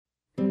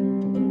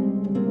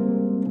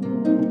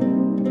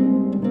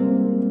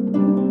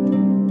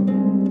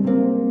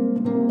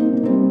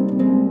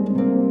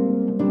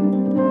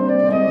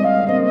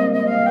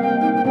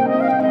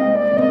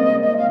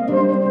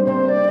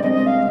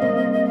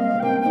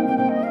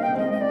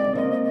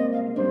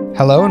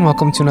Hello and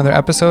welcome to another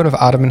episode of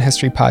Ottoman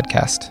History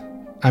Podcast.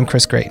 I'm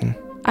Chris Grayton.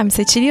 I'm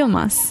Seçil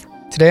Yılmaz.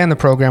 Today on the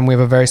program we have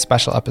a very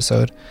special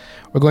episode.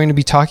 We're going to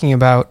be talking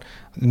about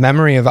the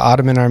memory of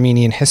Ottoman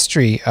Armenian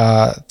history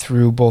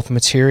through both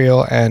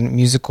material and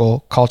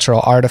musical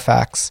cultural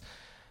artifacts.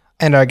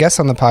 And our guest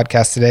on the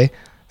podcast today,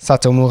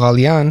 Sato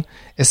Moughalian,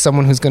 is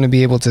someone who's going to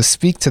be able to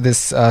speak to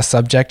this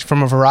subject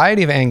from a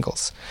variety of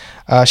angles.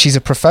 She's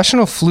a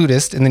professional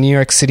flutist in the New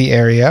York City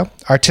area,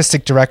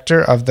 artistic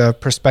director of the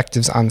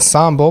Perspectives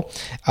Ensemble,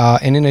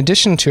 and in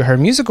addition to her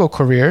musical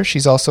career,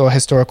 she's also a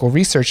historical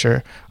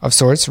researcher of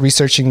sorts,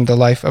 researching the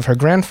life of her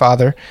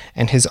grandfather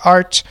and his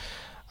art,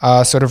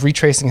 sort of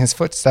retracing his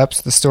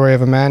footsteps, the story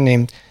of a man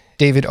named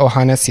David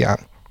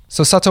Ohannessian.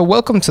 So Sato,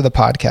 welcome to the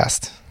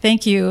podcast.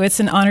 Thank you. It's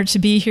an honor to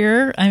be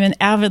here. I'm an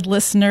avid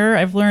listener.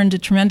 I've learned a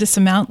tremendous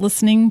amount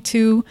listening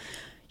to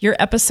your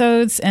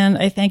episodes, and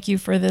I thank you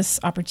for this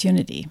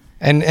opportunity.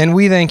 And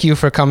we thank you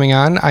for coming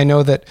on. I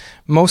know that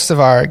most of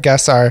our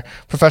guests are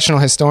professional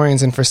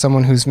historians, and for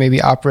someone who's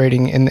maybe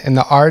operating in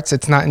the arts,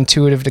 it's not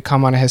intuitive to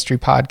come on a history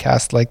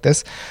podcast like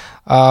this.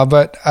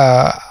 But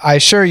I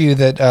assure you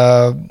that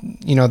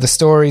the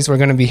stories we're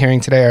going to be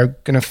hearing today are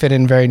going to fit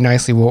in very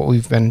nicely with what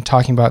we've been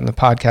talking about in the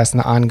podcast and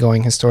the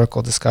ongoing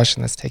historical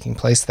discussion that's taking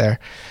place there.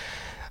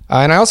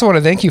 And I also want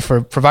to thank you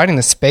for providing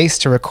the space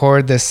to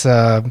record this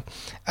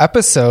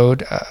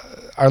episode.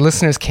 Our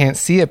listeners can't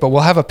see it, but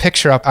we'll have a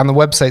picture up on the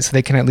website so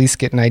they can at least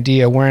get an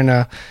idea. We're in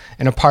an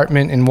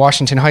apartment in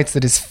Washington Heights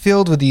that is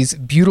filled with these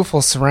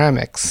beautiful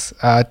ceramics,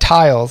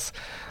 tiles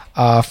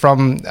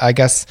from, I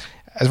guess,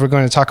 as we're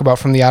going to talk about,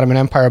 from the Ottoman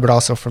Empire, but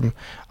also from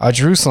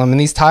Jerusalem. And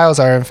these tiles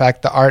are, in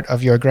fact, the art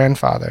of your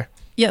grandfather.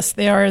 Yes,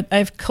 they are.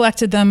 I've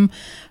collected them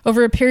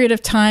over a period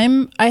of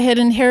time. I had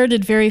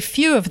inherited very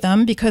few of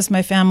them because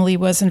my family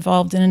was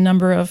involved in a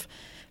number of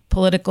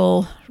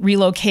political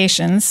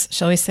relocations,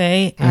 shall we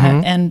say,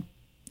 and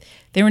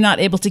they were not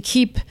able to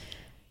keep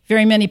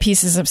very many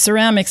pieces of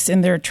ceramics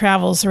in their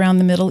travels around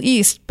the Middle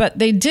East, but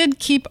they did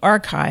keep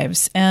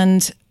archives.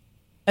 And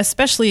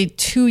especially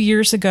 2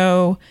 years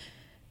ago,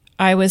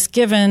 I was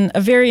given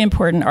a very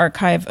important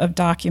archive of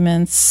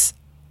documents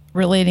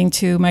relating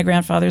to my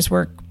grandfather's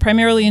work,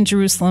 primarily in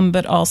Jerusalem,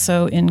 but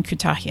also in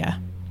Kütahya.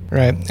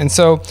 Right. And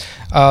so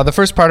the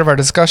first part of our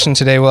discussion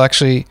today will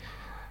actually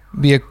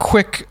be a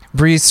quick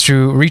breeze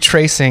through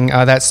retracing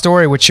that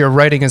story, which you're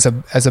writing as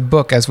a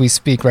book as we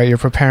speak, right? You're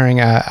preparing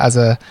as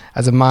a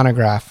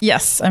monograph.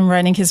 Yes, I'm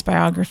writing his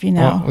biography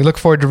now. Well, we look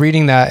forward to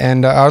reading that.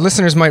 And our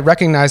listeners might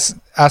recognize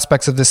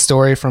aspects of this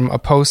story from a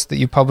post that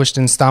you published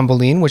in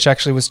Stamboulin, which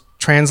actually was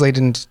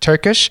translated into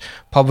Turkish,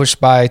 published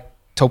by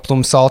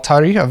Toplum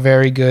Saltari, a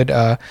very good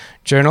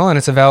journal, and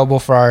it's available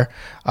for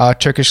our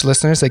Turkish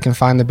listeners. They can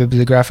find the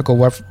bibliographical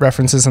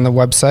references on the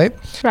website.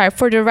 Right.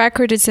 For the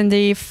record, it's in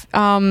the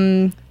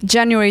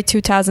January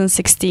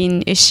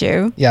 2016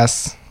 issue.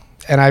 Yes.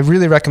 And I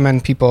really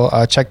recommend people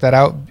check that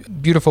out.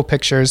 Beautiful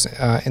pictures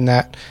in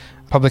that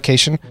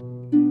publication.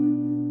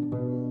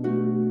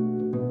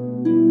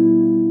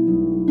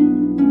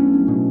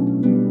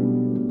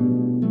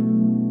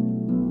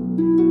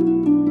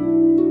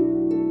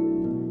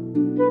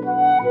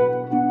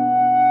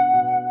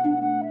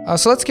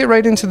 So let's get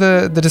right into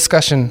the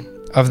discussion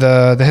of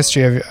the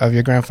history of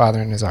your grandfather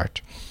and his art.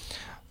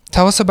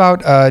 Tell us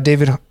about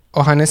David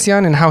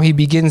Ohannessian and how he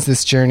begins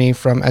this journey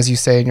from, as you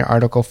say in your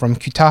article, from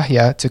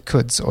Kütahya to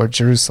Quds, or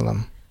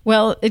Jerusalem.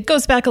 Well, it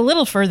goes back a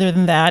little further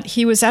than that.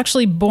 He was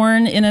actually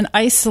born in an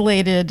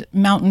isolated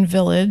mountain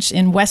village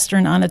in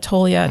western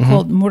Anatolia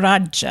called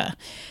Muradja,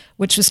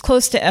 which was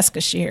close to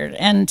Eskişehir.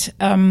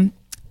 And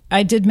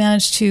I did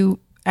manage to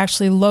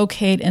actually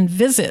locate and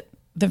visit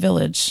the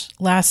village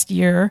last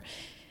year,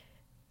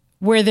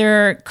 where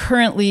there are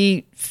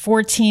currently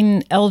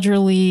 14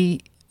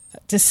 elderly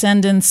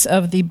descendants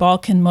of the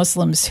Balkan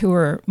Muslims who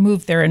were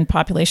moved there in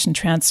population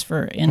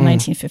transfer in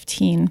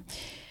 1915.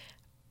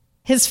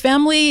 His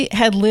family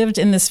had lived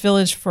in this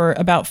village for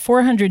about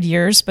 400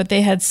 years, but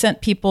they had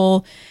sent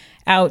people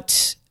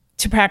out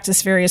to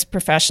practice various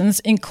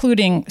professions,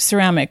 including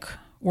ceramic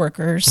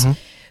workers,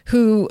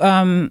 who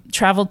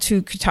traveled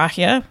to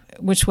Kütahya,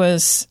 which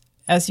was,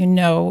 as you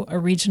know, a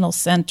regional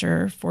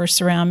center for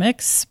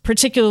ceramics,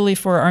 particularly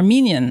for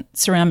Armenian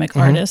ceramic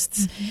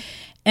artists.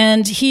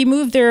 And he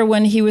moved there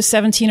when he was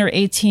 17 or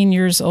 18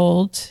 years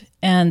old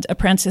and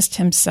apprenticed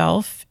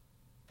himself.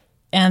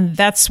 And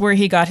that's where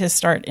he got his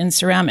start in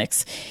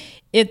ceramics.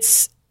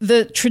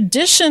 The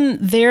tradition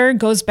there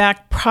goes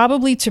back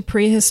probably to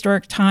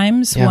prehistoric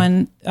times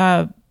when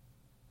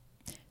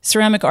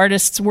ceramic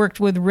artists worked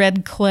with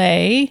red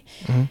clay.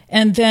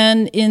 And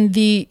then in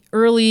the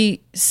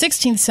early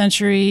 16th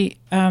century,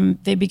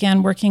 they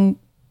began working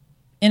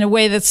in a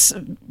way that's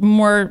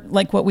more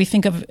like what we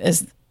think of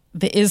as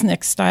the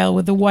Iznik style,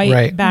 with the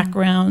white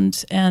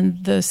background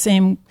and the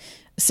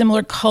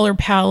similar color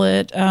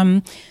palette,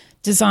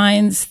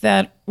 designs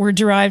that were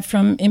derived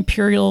from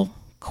imperial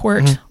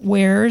court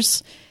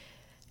wares.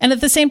 And at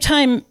the same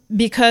time,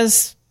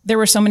 because there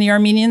were so many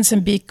Armenians,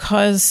 and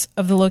because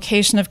of the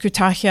location of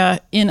Kütahya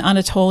in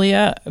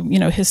Anatolia,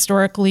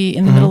 historically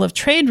in the middle of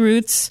trade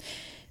routes,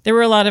 there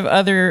were a lot of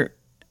other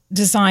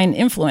design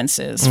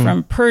influences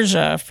from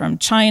Persia, from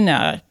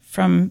China,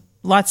 from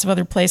lots of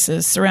other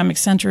places, ceramic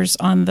centers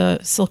on the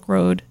Silk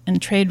Road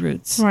and trade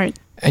routes. Right.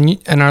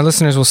 And our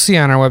listeners will see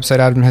on our website,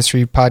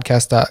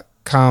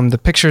 ottomanhistorypodcast.com, the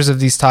pictures of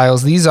these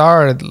tiles. These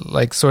are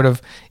like sort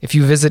of, if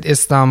you visit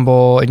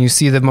Istanbul and you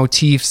see the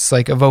motifs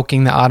like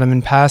evoking the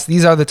Ottoman past,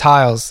 these are the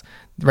tiles,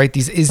 right?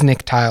 These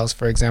Iznik tiles,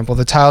 for example,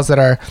 the tiles that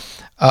are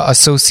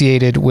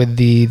associated with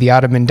the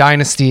Ottoman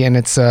dynasty and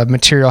its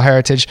material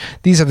heritage.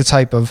 These are the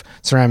type of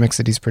ceramics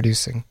that he's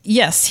producing.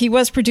 Yes, he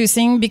was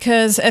producing,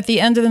 because at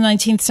the end of the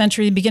 19th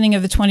century, beginning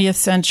of the 20th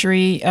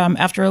century,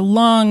 after a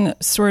long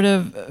sort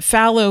of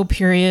fallow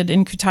period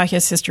in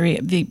Kütahya's history,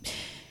 the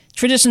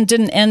tradition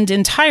didn't end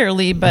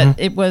entirely, but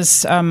it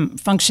was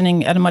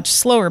functioning at a much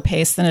slower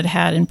pace than it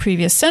had in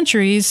previous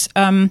centuries.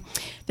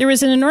 There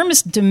was an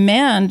enormous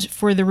demand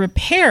for the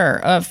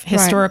repair of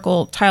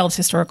tiled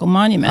historical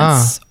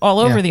monuments all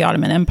over the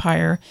Ottoman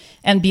Empire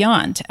and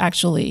beyond,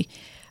 actually.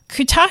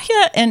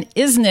 Kütahya and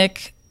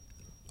Iznik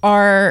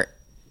are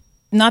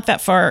not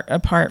that far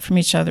apart from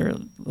each other,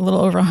 a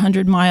little over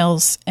 100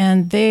 miles,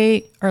 and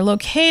they are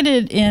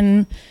located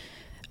in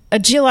a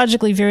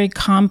geologically very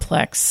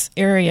complex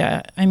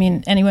area. I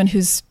mean, anyone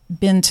who's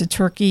been to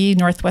Turkey,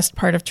 northwest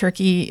part of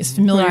Turkey, is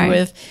familiar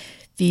with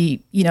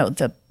the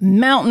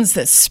mountains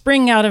that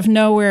spring out of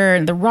nowhere,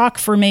 and the rock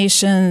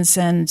formations,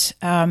 and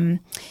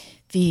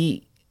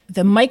the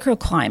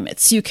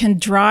microclimates. You can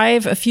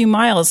drive a few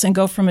miles and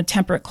go from a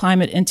temperate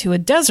climate into a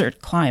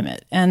desert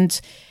climate. And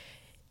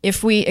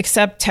if we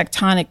accept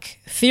tectonic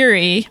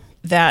theory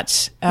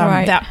that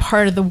that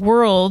part of the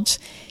world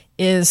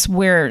is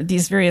where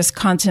these various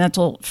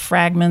continental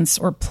fragments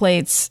or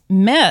plates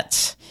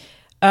met,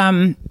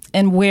 and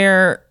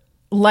where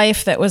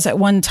life that was at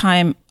one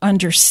time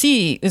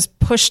undersea is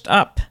pushed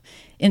up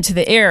into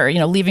the air,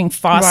 leaving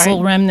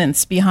fossil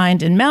remnants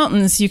behind in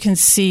mountains, you can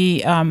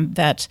see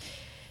that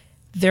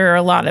there are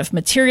a lot of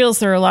materials.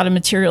 There are a lot of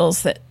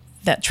materials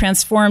that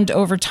transformed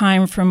over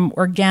time from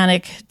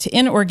organic to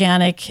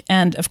inorganic.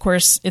 And of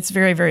course, it's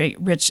very, very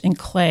rich in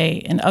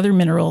clay and other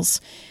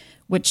minerals,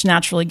 which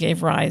naturally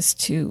gave rise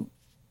to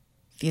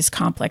these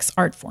complex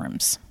art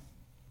forms.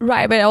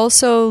 Right, but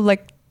also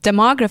like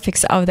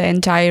demographics of the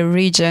entire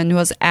region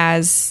was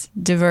as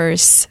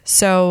diverse.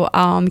 So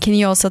can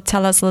you also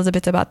tell us a little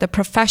bit about the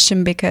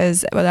profession?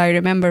 Because what I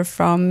remember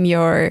from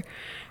your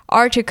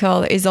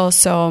article is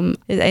also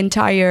the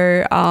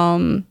entire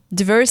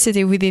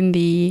diversity within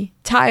the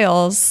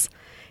tiles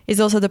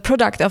is also the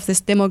product of this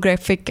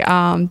demographic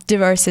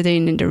diversity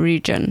in the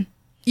region.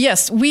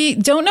 Yes, we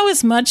don't know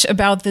as much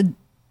about the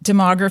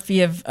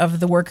demography of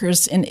the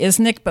workers in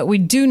Iznik, but we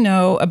do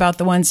know about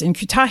the ones in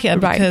Kütahya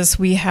because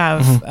we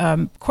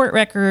have court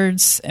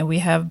records, and we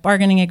have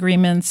bargaining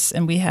agreements,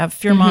 and we have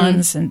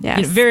firmans and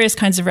various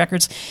kinds of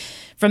records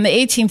from the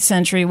 18th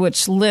century,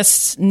 which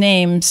lists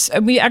names.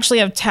 We actually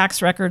have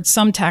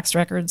some tax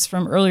records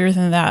from earlier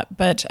than that.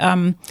 But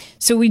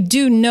so we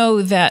do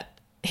know that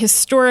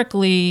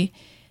historically,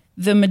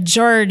 the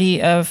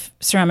majority of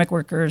ceramic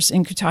workers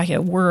in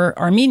Kütahya were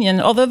Armenian,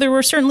 although there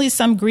were certainly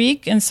some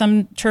Greek and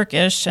some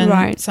Turkish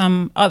and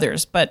some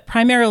others, but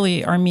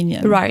primarily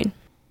Armenian. Right.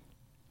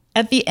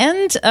 At the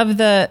end of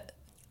the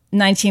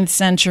 19th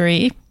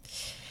century,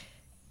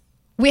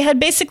 we had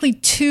basically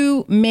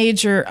two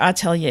major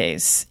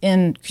ateliers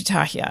in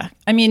Kütahya.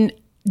 I mean,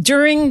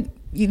 during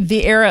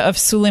the era of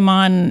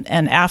Suleiman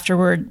and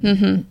afterward,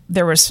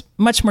 there was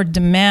much more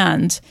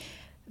demand.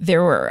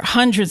 There were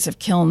hundreds of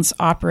kilns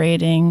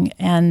operating,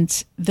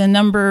 and the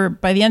number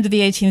by the end of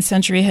the 18th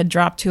century had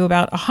dropped to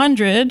about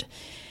 100.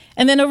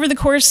 And then over the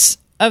course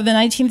of the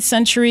 19th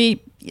century,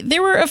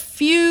 there were a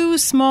few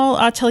small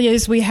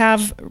ateliers. We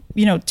have,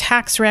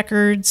 tax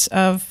records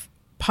of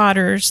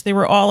potters. They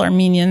were all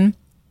Armenian.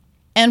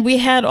 And we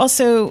had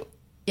also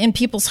in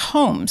people's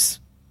homes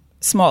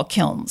small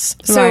kilns.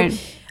 So,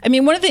 I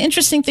mean, one of the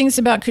interesting things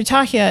about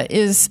Kütahya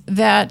is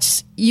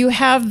that you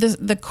have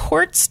the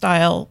court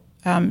style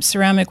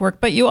ceramic work,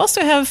 but you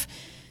also have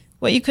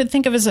what you could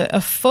think of as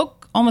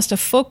almost a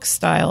folk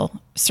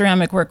style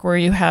ceramic work, where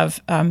you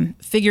have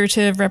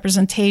figurative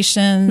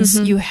representations.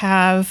 You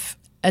have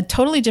a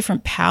totally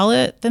different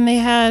palette than they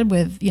had,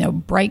 with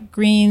bright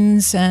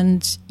greens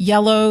and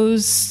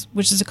yellows,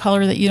 which is a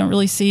color that you don't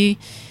really see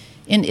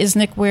in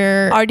Iznik.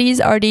 Where are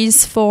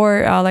these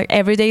for like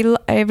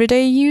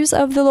everyday use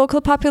of the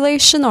local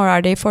population, or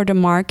are they for the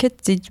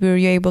market? Were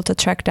you able to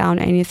track down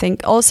anything?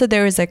 Also,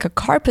 there is like a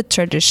carpet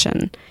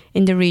tradition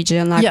in the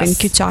region, like in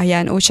Kütahya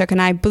and Uşak,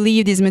 and I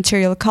believe these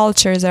material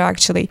cultures are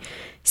actually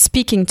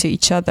speaking to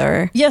each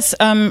other. Yes,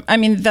 I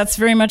mean, that's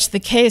very much the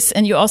case.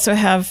 And you also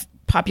have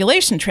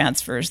population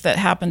transfers that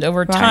happened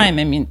over time.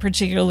 I mean,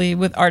 particularly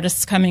with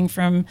artists coming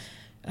from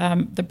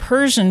the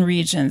Persian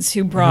regions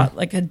who brought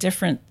like a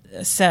different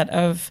set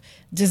of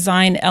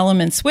design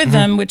elements with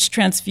them, which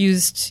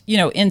transfused,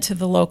 into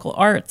the local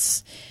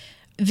arts.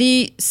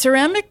 The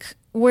ceramic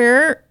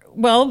ware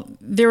Well,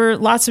 there were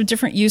lots of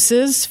different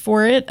uses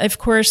for it. Of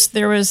course,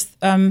 there was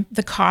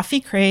the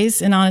coffee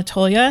craze in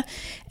Anatolia,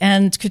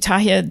 and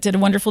Kütahya did a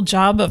wonderful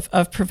job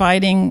of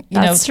providing,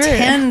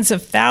 tens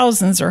of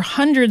thousands or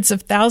hundreds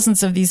of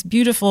thousands of these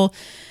beautiful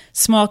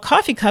small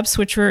coffee cups,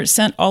 which were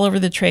sent all over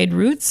the trade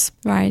routes.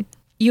 Right.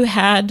 You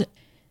had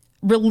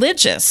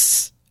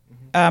religious,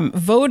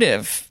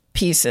 votive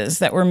pieces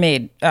that were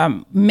made,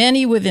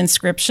 many with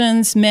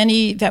inscriptions,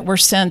 many that were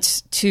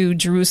sent to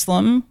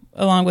Jerusalem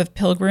along with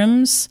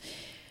pilgrims.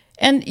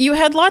 And you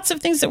had lots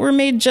of things that were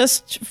made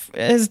just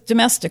as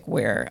domestic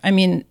wear. I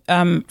mean,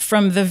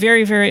 from the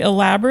very, very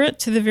elaborate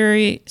to the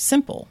very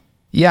simple.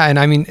 Yeah, and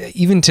I mean,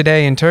 even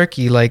today in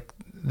Turkey, like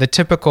the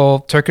typical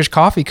Turkish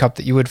coffee cup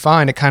that you would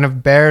find, it kind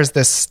of bears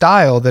this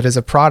style that is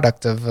a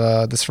product of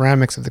the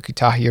ceramics of the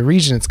Kütahya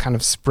region. It's kind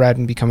of spread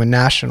and become a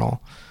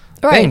national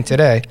thing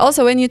today.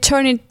 Also, when you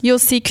turn it, you'll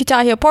see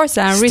Kütahya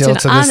porcelain Still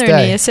written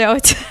underneath. So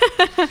it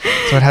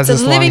has it's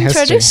this a living long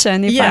history.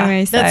 Tradition, if I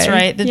may say. That's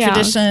right. The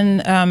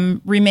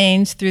tradition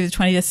remained through the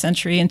 20th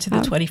century into the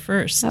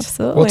 21st.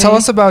 Absolutely. Well, tell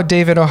us about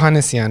David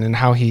Ohannessian and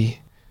how he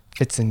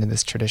fits into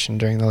this tradition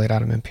during the late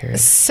Ottoman period.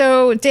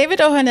 So David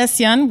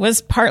Ohannessian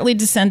was partly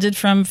descended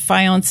from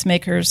faience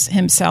makers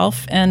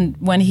himself. And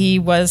when he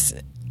was,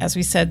 as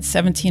we said,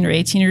 17 or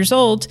 18 years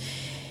old,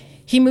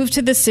 he moved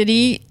to the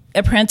city,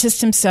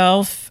 apprenticed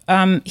himself.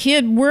 He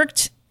had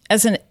worked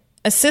as an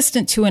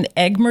assistant to an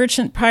egg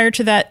merchant prior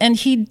to that, and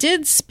he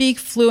did speak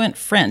fluent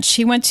French.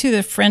 He went to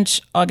the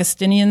French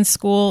Augustinian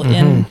school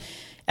in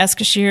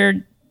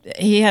Eskişehir.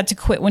 He had to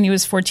quit when he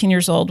was 14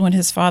 years old when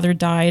his father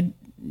died.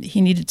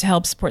 He needed to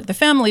help support the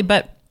family,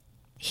 but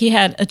he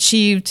had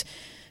achieved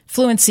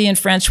fluency in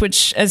French,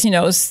 which, as you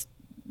know, is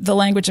the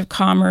language of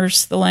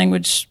commerce, the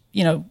language,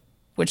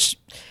 which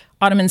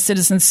Ottoman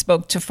citizens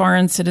spoke to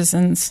foreign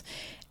citizens.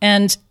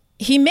 And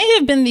he may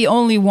have been the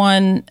only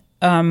one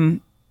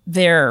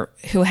there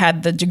who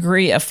had the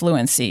degree of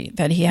fluency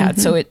that he had.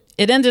 So it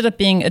ended up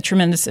being a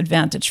tremendous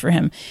advantage for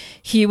him.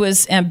 He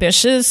was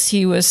ambitious.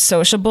 He was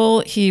sociable.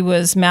 He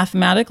was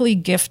mathematically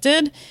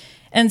gifted.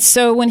 And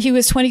so when he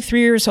was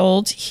 23 years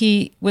old,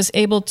 he was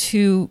able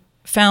to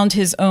found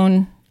his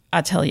own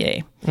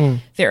atelier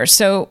there.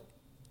 So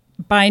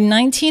by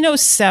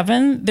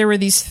 1907, there were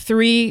these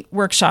 3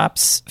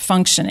 workshops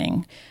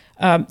functioning.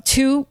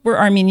 2 were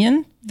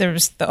Armenian. There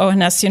was the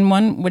Ohannessian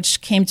one,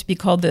 which came to be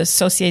called the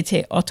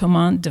Société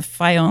Ottomane de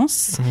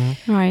Fayence.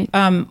 Right.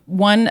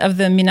 One of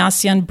the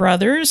Moughalian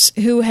brothers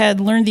who had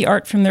learned the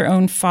art from their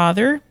own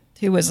father,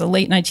 who was a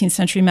late 19th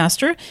century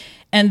master.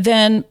 And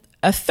then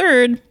a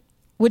third,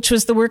 which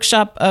was the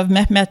workshop of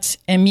Mehmet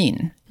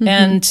Emin.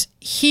 And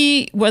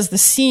he was the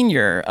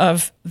senior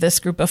of this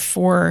group of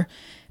 4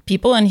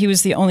 people, and he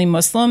was the only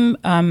Muslim.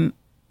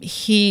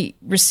 He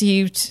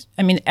received,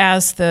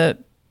 as the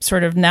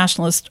sort of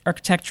nationalist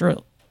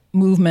architectural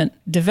movement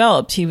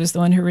developed, he was the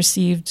one who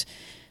received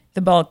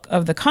the bulk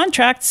of the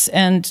contracts.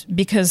 And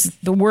because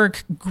the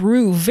work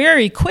grew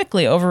very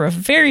quickly over a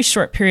very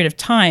short period of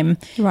time,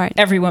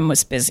 everyone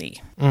was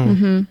busy.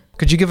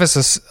 Could you give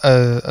us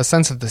a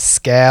sense of the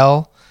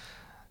scale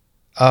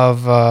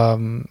of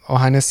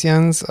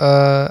Ohannessian's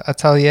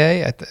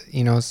atelier at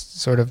the,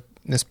 sort of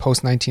this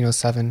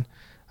post-1907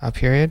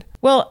 period?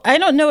 Well, I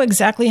don't know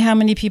exactly how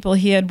many people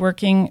he had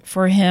working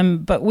for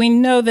him, but we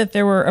know that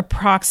there were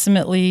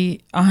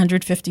approximately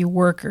 150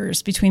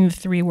 workers between the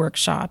 3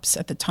 workshops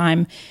at the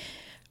time.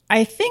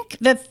 I think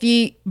that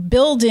the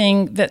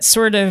building that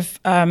sort of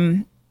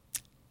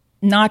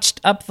notched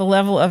up the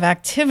level of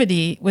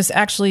activity was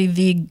actually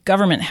the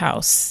government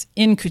house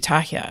in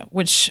Kütahya,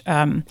 which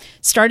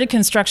started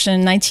construction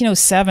in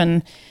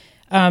 1907.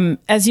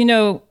 As you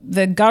know,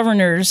 the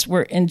governors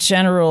were in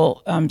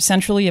general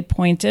centrally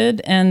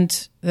appointed,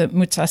 and the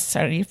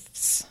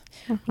mutasarrifs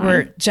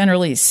were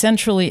generally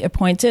centrally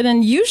appointed.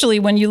 And usually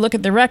when you look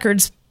at the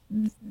records,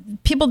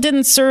 people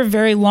didn't serve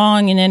very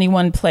long in any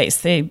one place.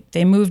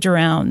 They moved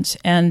around.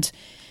 And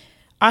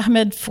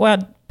Ahmed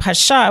Fuad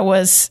Pasha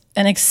was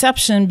an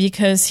exception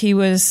because he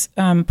was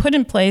put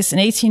in place in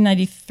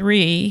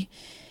 1893,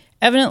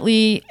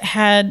 evidently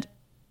had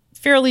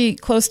fairly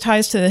close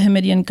ties to the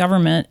Hamidian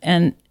government,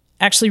 and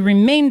actually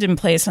remained in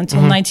place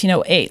until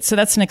 1908. So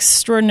that's an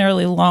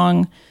extraordinarily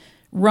long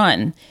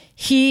run.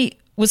 He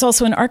was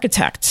also an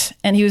architect,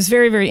 and he was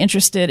very, very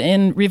interested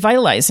in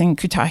revitalizing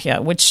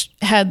Kütahya, which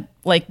had,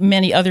 like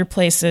many other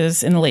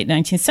places in the late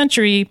 19th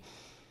century,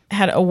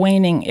 had a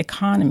waning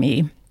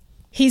economy.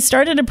 He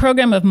started a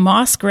program of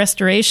mosque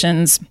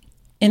restorations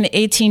in the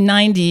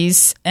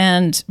 1890s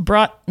and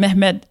brought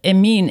Mehmet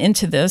Emin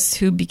into this,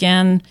 who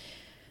began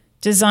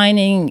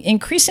designing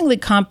increasingly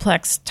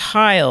complex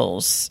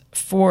tiles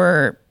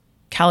for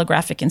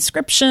calligraphic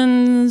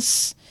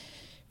inscriptions,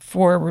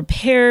 for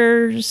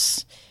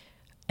repairs.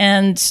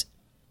 And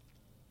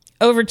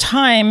over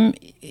time,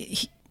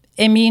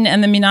 Emin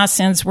and the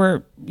Moughalians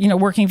were,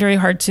 working very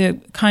hard to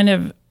kind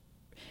of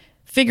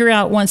figure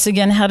out once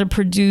again how to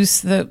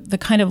produce the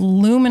kind of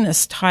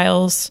luminous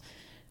tiles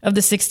of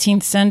the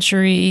 16th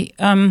century.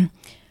 I'm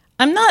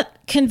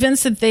not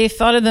convinced that they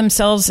thought of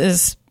themselves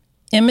as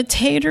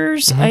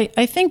imitators.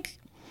 I think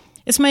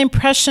it's my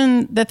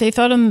impression that they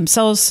thought of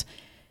themselves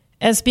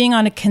as being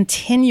on a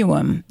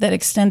continuum that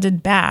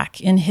extended back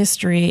in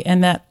history,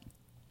 and that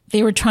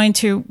they were trying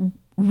to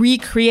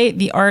recreate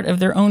the art of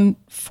their own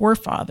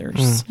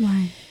forefathers.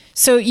 Right.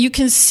 So you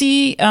can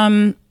see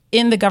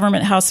in the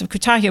government house of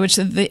Kütahya, which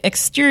the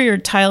exterior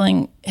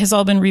tiling has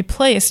all been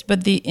replaced,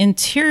 but the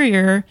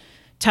interior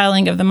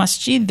tiling of the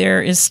masjid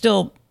there is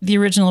still the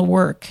original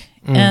work.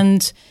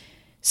 And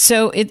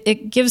so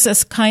it gives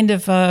us kind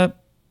of a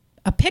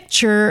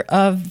picture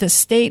of the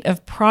state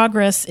of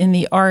progress in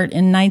the art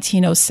in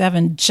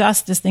 1907,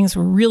 just as things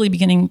were really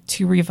beginning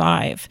to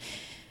revive.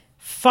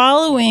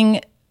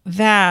 Following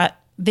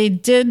that,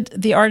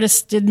 the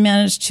artists did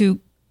manage to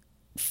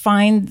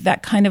find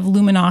that kind of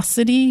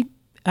luminosity.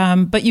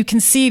 But you can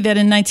see that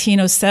in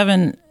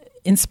 1907,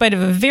 in spite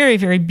of a very,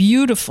 very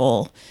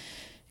beautiful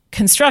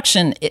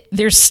construction,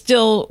 they're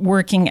still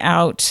working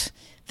out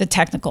the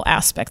technical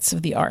aspects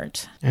of the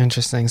art.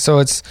 Interesting. So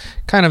it's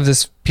kind of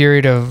this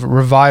period of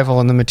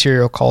revival in the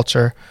material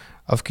culture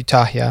of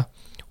Kütahya,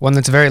 one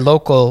that's very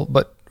local,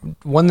 but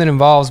one that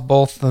involves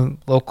both the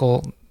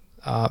local,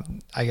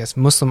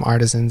 Muslim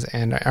artisans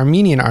and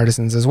Armenian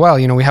artisans as well.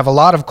 You know, we have a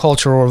lot of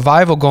cultural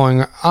revival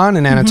going on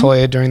in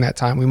Anatolia during that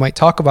time. We might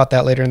talk about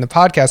that later in the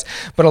podcast,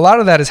 but a lot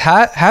of that is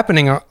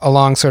happening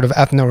along sort of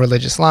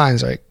ethno-religious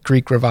lines, right?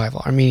 Greek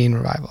revival, Armenian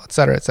revival, et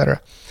cetera, et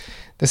cetera.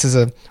 This is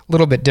a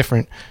little bit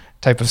different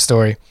type of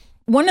story.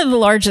 One of the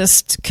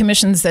largest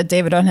commissions that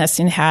David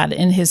Ohannessian had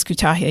in his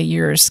Kütahya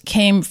years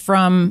came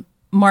from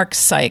Mark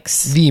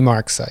Sykes. The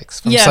Mark Sykes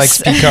from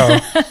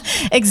Sykes-Picot.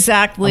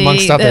 Exactly.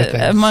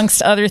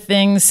 Amongst other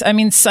things. I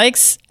mean,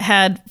 Sykes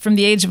had, from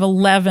the age of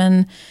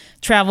 11,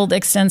 traveled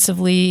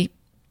extensively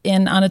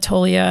in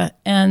Anatolia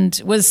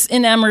and was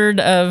enamored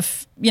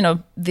of,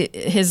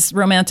 his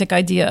romantic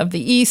idea of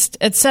the East,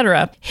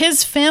 etc.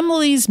 His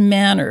family's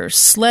manor,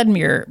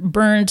 Sledmere,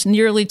 burned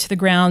nearly to the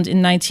ground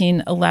in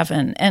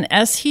 1911. And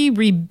as he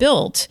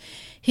rebuilt,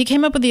 he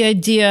came up with the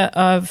idea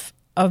of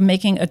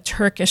making a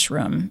Turkish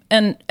room.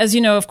 And as you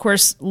know, of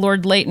course,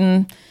 Lord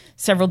Leighton,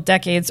 several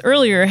decades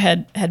earlier,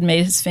 had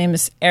made his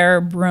famous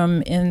Arab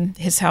room in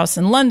his house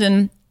in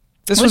London.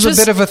 This was a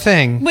bit of a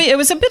thing. It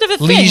was a bit of a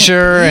thing.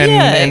 Leisure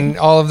and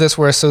all of this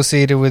were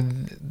associated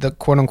with the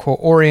quote-unquote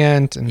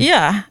Orient.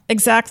 Yeah,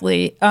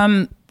 exactly.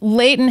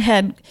 Leighton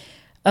had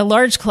a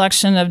large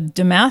collection of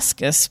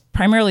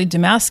primarily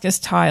Damascus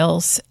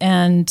tiles,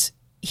 and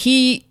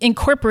he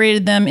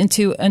incorporated them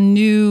into a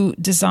new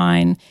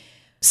design.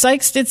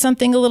 Sykes did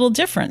something a little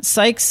different.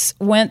 Sykes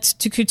went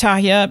to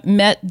Kütahya,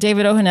 met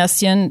David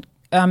Ohannessian,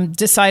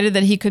 decided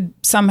that he could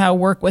somehow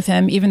work with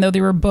him, even though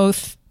they were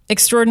both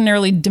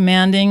extraordinarily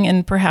demanding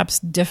and perhaps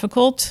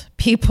difficult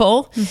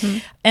people.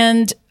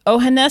 And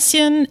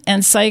Ohannessian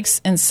and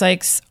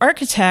Sykes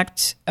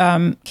architect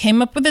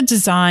came up with a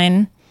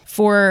design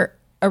for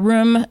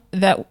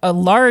a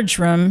large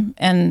room,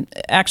 and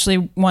actually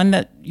one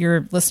that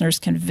your listeners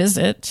can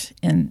visit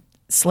in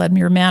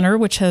Sledmere Manor,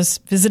 which has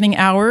visiting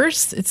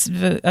hours. It's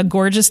a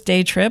gorgeous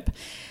day trip.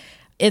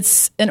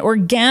 It's an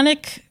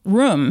organic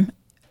room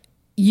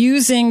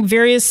using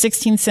various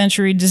 16th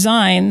century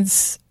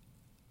designs,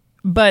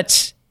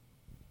 but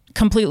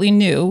completely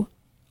new,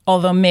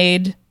 although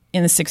made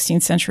in the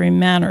 16th century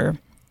manner.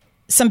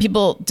 Some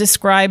people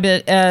describe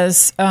it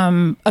as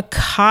a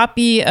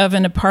copy of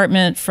an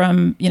apartment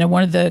from,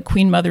 one of the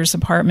Queen Mother's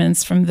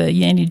apartments from the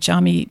Yeni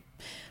Jami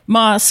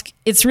Mosque.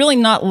 It's really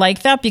not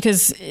like that,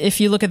 because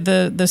if you look at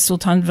the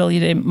Sultan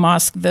Valide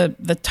Mosque,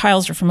 the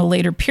tiles are from a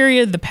later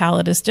period. The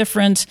palette is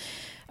different.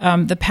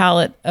 The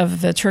palette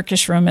of the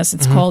Turkish room, as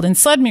it's called in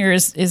Sledmere,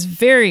 is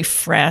very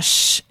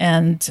fresh,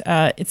 and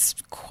it's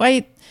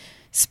quite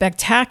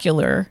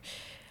spectacular.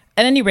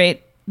 At any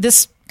rate,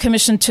 this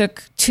commission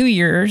took 2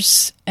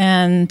 years,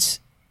 and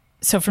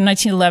so from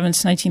 1911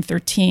 to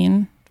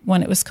 1913,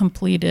 when it was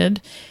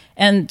completed.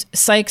 And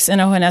Sykes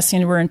and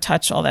Ohannessian were in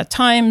touch all that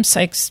time.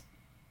 Sykes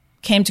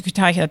came to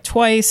Kütahya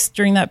twice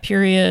during that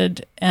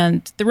period,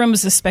 and the room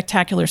was a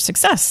spectacular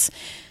success.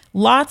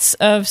 Lots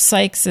of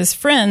Sykes's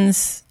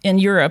friends in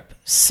Europe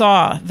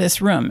saw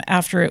this room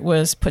after it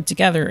was put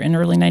together in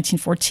early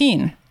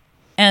 1914.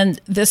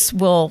 And this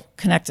will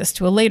connect us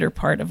to a later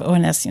part of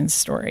Ohannessian's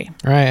story.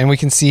 Right, and we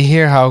can see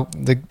here how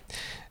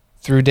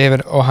through David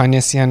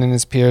Ohannessian and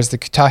his peers, the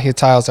Kütahya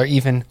tiles are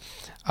even,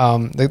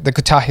 the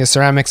Kütahya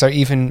ceramics are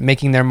even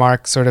making their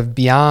mark sort of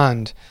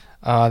beyond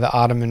the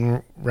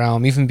Ottoman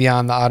realm, even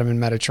beyond the Ottoman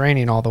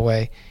Mediterranean all the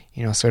way,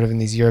 sort of in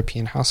these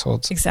European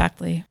households.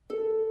 Exactly.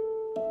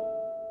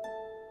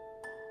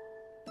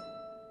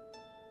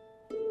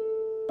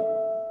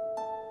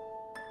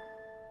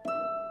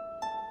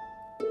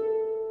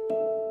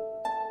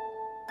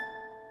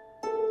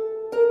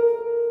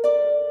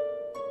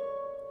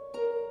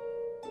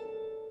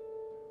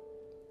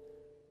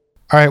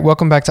 All right,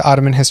 welcome back to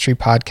Ottoman History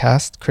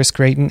Podcast. Chris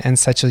Grayton and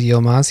Seçil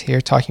Yilmaz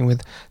here talking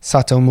with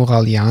Sato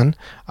Moughalian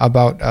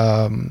about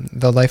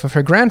the life of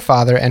her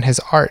grandfather and his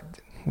art.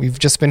 We've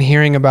just been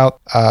hearing about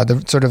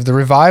the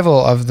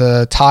revival of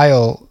the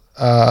tile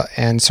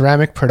and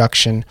ceramic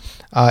production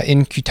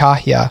in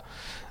Kütahya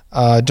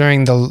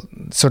during the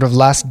sort of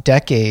last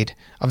decade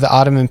of the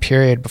Ottoman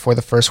period before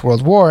the First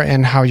World War,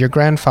 and how your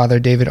grandfather,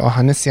 David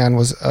Ohannessian,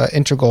 was an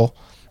integral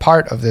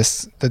part of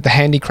this, the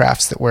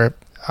handicrafts that were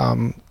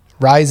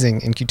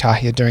rising in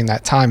Kütahya during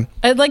that time.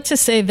 I'd like to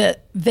say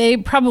that they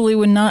probably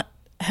would not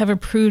have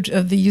approved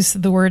of the use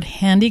of the word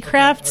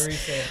handicrafts.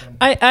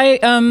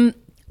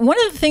 One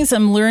of the things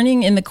I'm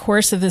learning in the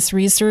course of this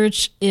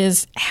research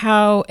is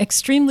how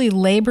extremely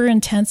labor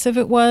intensive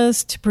it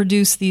was to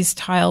produce these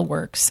tile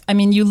works. I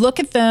mean, you look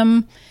at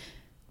them,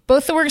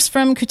 both the works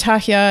from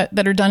Kütahya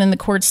that are done in the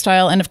court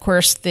style, and of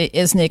course the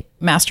Iznik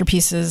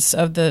masterpieces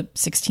of the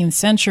 16th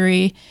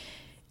century,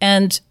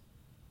 and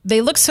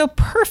they look so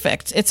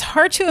perfect. It's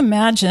hard to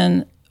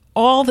imagine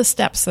all the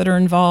steps that are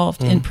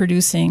involved in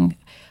producing.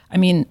 I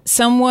mean,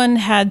 someone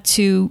had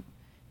to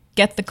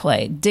get the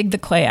clay, dig the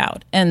clay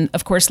out. And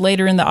of course,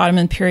 later in the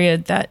Ottoman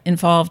period, that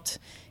involved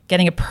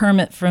getting a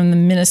permit from the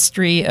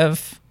Ministry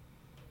of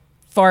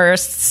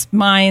Forests,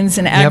 Mines,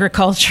 and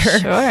Agriculture.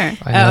 Sure. I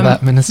know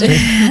that ministry.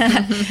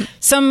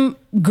 Some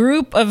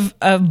group of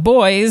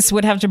boys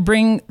would have to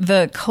bring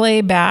the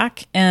clay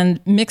back and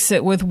mix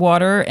it with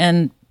water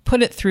and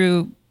put it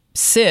through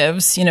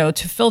sieves, to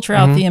filter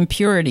out the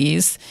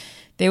impurities.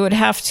 They would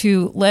have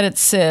to let it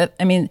sit.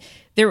 I mean,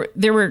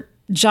 there were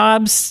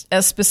jobs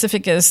as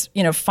specific as,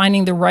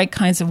 finding the right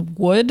kinds of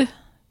wood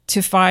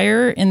to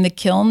fire in the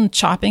kiln,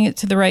 chopping it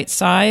to the right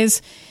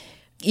size.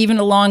 Even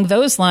along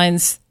those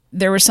lines,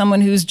 there was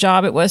someone whose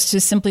job it was to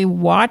simply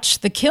watch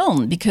the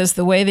kiln, because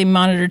the way they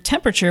monitored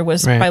temperature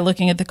was by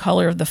looking at the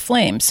color of the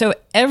flame. So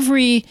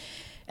every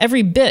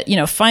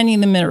bit,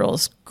 finding the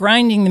minerals,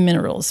 grinding the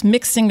minerals,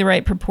 mixing the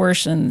right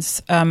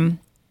proportions,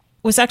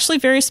 was actually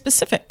very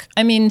specific.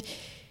 I mean,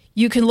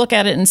 you can look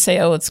at it and say,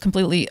 oh, it's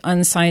completely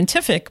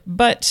unscientific,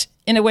 but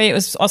in a way it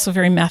was also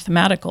very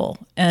mathematical.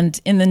 And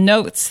in the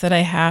notes that I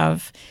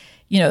have,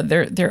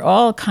 there are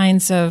all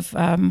kinds of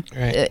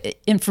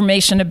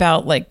information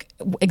about like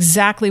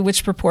exactly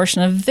which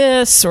proportion of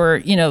this,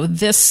 or,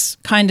 this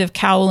kind of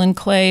kaolin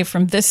clay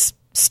from this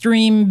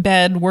stream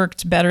bed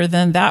worked better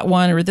than that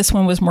one, or this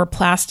one was more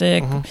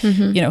plastic.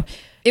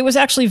 It was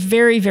actually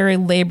very, very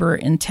labor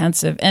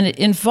intensive, and it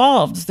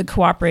involved the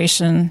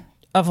cooperation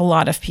of a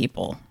lot of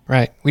people.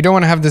 Right. We don't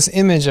want to have this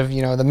image of,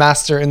 the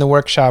master in the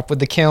workshop with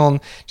the kiln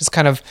just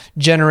kind of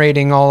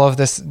generating all of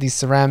these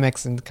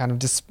ceramics and kind of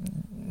just...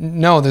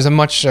 No, there's a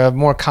much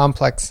more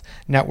complex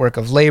network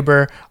of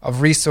labor,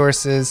 of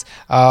resources.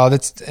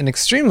 That's an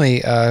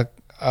extremely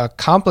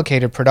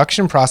complicated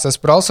production process,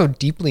 but also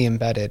deeply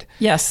embedded.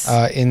 Yes.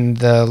 In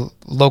the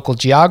local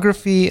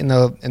geography, in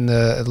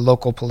the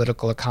local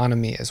political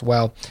economy as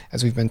well,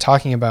 as we've been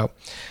talking about.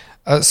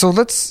 So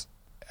let's,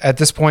 at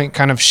this point,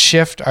 kind of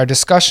shift our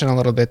discussion a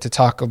little bit to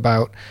talk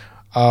about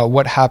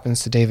what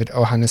happens to David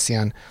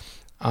Ohannessian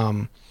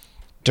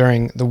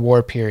during the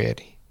war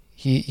period.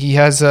 He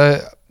has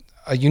a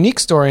unique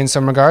story in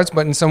some regards,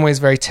 but in some ways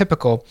very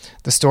typical.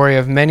 The story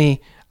of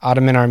many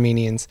Ottoman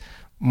Armenians,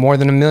 more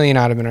than 1 million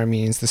Ottoman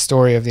Armenians, the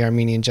story of the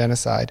Armenian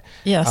genocide,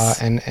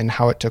 and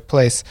how it took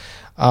place.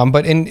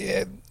 But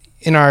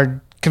in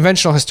our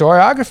conventional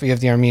historiography of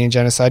the Armenian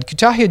genocide,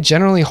 Kütahya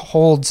generally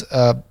holds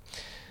a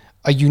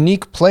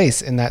unique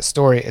place in that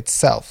story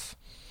itself,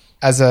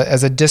 as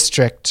a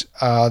district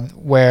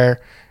where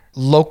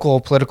local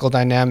political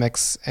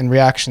dynamics and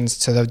reactions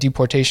to the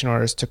deportation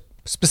orders took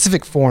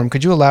specific form.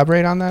 Could you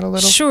elaborate on that a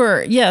little?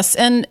 Sure, yes.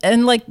 And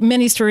like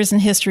many stories in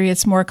history,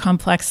 it's more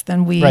complex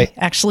than we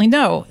actually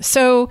know.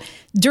 So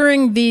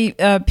during the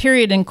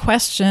period in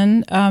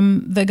question,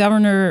 the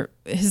governor,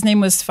 his name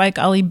was Faik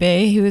Ali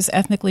Bey, who was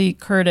ethnically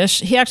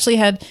Kurdish. He actually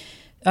had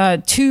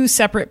 2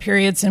 separate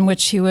periods in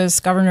which he was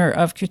governor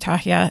of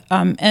Kütahya.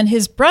 And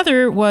his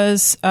brother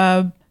was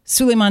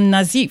Suleiman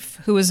Nazif,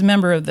 who was a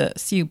member of the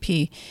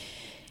CUP.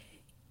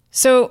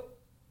 So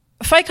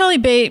Faik Ali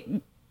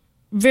Bey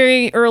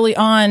very early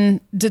on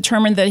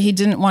determined that he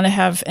didn't want to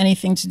have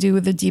anything to do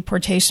with the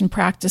deportation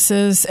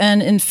practices.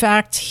 And in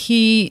fact,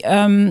 he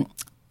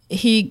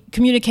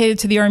communicated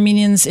to the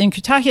Armenians in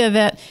Kütahya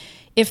that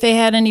if they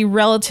had any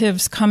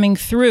relatives coming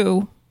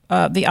through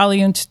the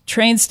Aliyunt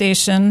train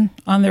station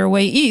on their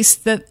way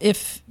east, that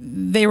if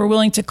they were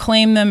willing to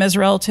claim them as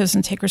relatives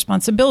and take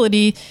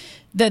responsibility,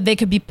 that they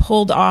could be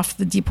pulled off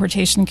the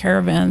deportation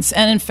caravans.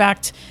 And in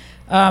fact,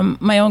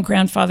 my own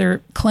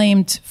grandfather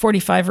claimed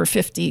 45 or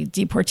 50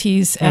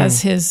 deportees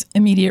as his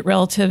immediate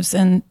relatives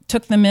and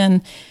took them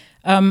in.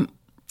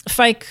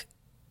 Faik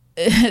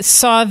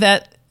saw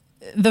that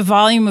the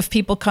volume of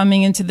people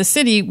coming into the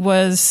city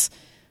was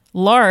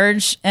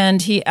large,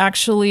 and he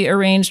actually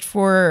arranged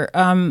for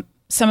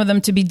some of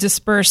them to be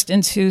dispersed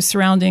into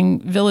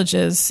surrounding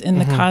villages in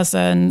the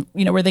Kaza, and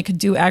where they could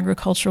do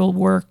agricultural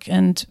work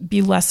and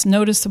be less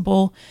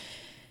noticeable.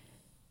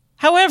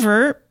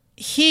 However,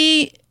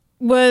 he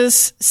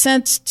was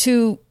sent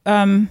to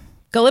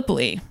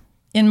Gallipoli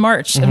in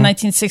March of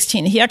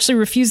 1916. He actually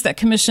refused that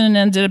commission and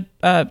ended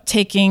up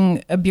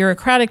taking a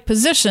bureaucratic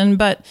position,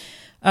 but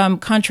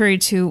contrary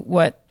to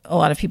what a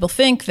lot of people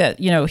think that,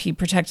 he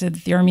protected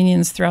the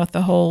Armenians throughout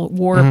the whole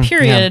war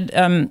period.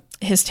 Yeah.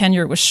 His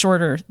tenure was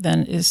shorter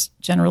than is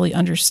generally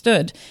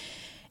understood.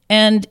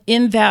 And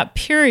in that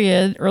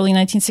period, early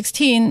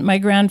 1916, my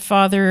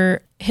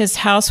grandfather, his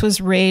house was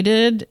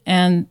raided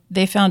and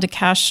they found a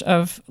cache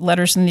of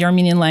letters in the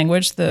Armenian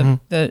language,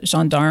 the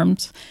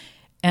gendarmes,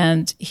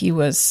 and he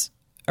was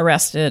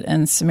arrested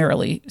and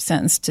summarily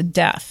sentenced to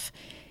death.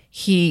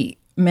 He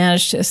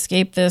managed to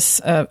escape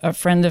this. A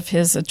friend of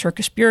his, a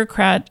Turkish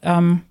bureaucrat,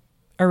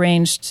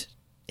 arranged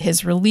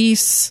his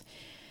release,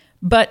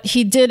 but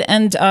he did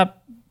end up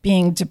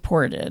being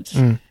deported.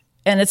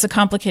 And it's a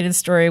complicated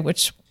story,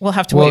 which we'll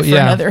have to wait for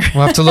another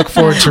We'll have to look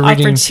forward to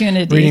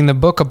opportunity. reading the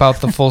book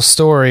about the full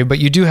story. But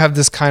you do have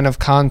this kind of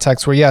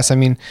context where, yes, I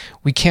mean,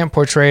 we can't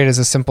portray it as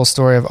a simple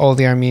story of,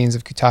 the Armenians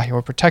of Kütahya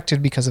were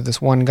protected because of this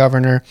one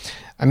governor.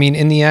 I mean,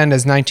 in the end,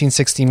 as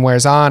 1916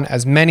 wears on,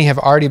 as many have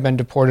already been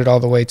deported all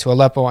the way to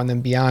Aleppo and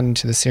then beyond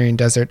into the Syrian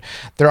desert,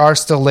 there are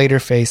still later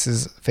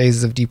phases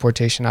of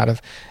deportation out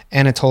of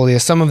Anatolia.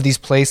 Some of these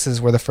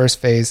places where the first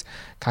phase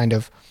kind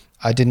of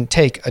didn't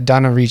take.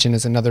 Adana region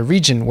is another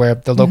region where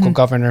the local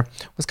governor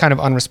was kind of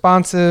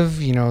unresponsive.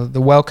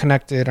 The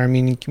well-connected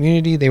Armenian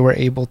community,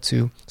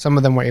 some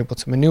of them were able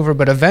to maneuver,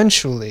 but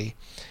eventually,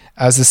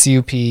 as the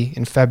CUP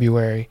in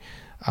February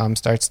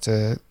starts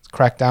to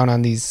crack down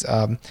on these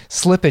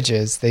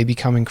slippages, they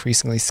become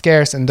increasingly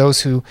scarce, and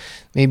those who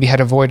maybe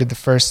had avoided the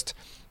first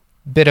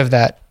bit of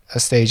that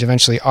stage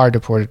eventually are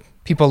deported.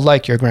 People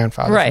like your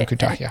grandfather from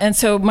Kütahya. And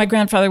so my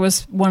grandfather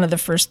was one of the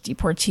first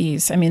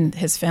deportees. I mean,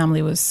 his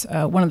family was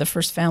one of the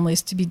first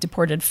families to be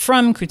deported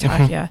from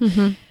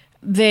Kütahya.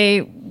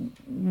 They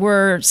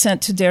were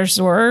sent to Deir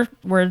Zor,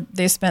 where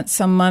they spent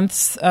some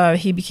months.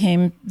 He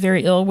became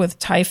very ill with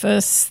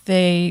typhus.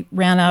 They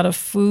ran out of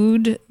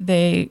food.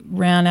 They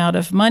ran out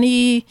of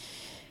money.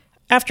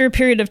 After a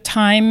period of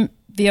time,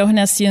 the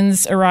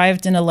Ohannessians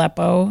arrived in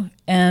Aleppo,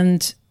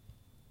 and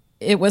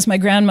it was my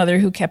grandmother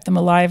who kept them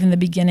alive in the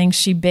beginning.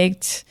 She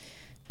baked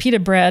pita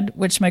bread,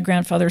 which my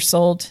grandfather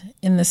sold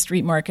in the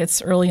street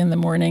markets early in the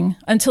morning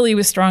until he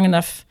was strong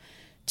enough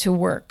to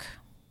work.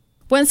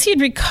 Once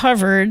he'd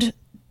recovered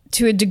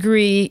to a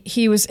degree,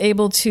 he was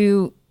able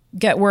to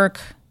get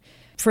work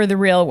for the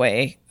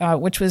railway,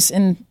 which was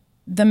in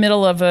the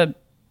middle of a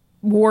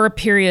war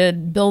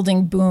period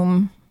building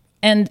boom.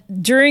 And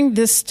during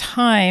this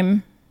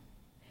time,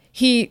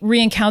 he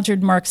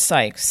re-encountered Mark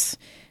Sykes,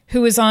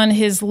 who was on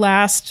his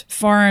last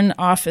Foreign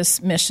Office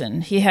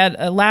mission. He had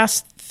a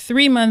last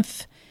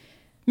 3-month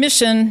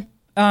mission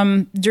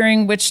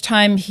during which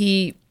time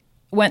he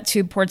went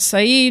to Port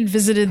Said,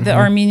 visited the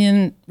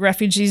Armenian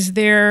refugees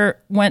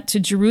there, went to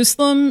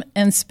Jerusalem,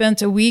 and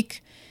spent a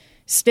week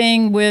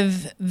staying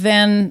with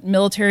then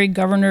military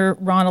governor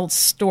Ronald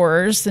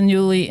Storrs, the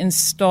newly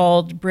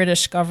installed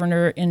British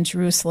governor in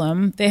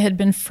Jerusalem. They had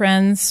been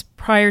friends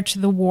prior to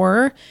the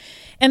war,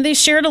 and they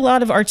shared a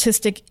lot of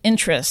artistic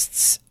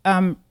interests.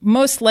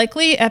 Most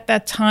likely at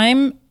that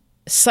time,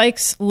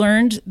 Sykes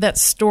learned that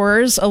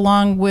Storrs,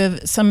 along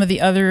with some of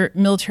the other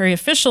military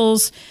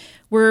officials,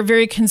 were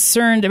very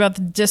concerned about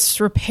the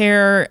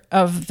disrepair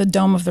of the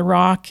Dome of the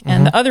Rock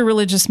and the other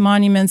religious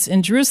monuments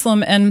in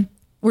Jerusalem, and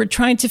were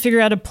trying to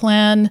figure out a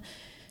plan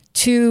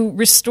to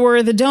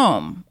restore the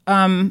dome.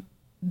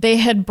 They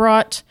had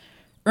brought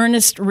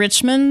Ernest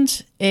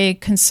Richmond, a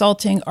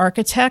consulting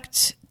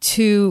architect,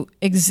 to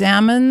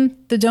examine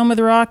the Dome of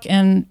the Rock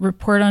and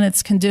report on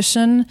its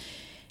condition.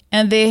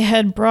 And they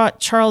had brought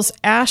Charles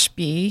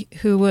Ashby,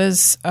 who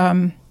was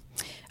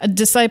a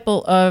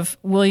disciple of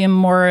William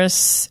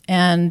Morris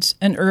and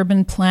an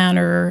urban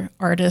planner,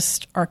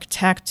 artist,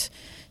 architect,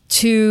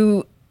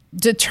 to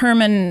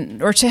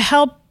determine or to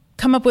help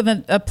come up with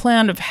a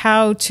plan of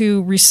how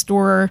to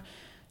restore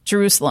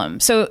Jerusalem.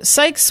 So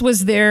Sykes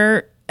was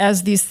there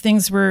as these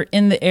things were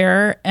in the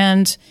air,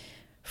 and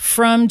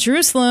from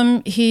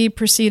Jerusalem, he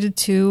proceeded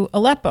to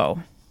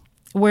Aleppo,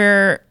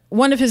 where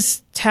one of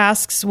his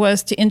tasks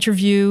was to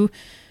interview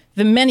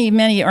the many,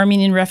 many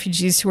Armenian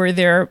refugees who were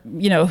there,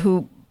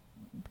 who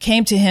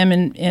came to him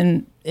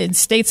in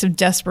states of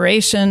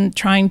desperation,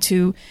 trying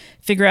to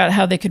figure out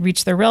how they could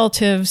reach their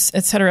relatives,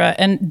 etc.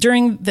 And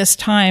during this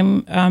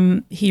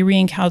time, he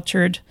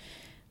re-encountered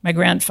my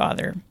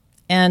grandfather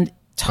and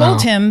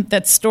told him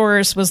that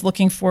Storrs was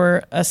looking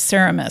for a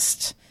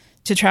ceramist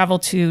to travel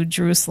to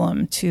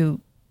Jerusalem to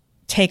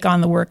take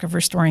on the work of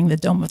restoring the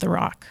Dome of the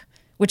Rock,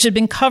 which had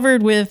been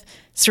covered with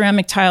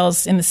ceramic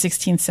tiles in the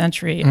 16th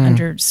century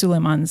under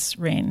Suleiman's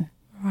reign.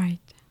 Right.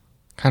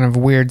 Kind of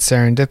weird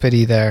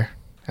serendipity there.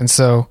 And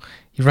so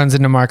he runs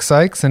into Mark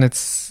Sykes, and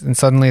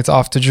suddenly it's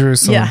off to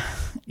Jerusalem.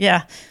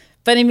 Yeah.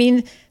 But I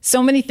mean,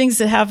 so many things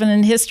that happen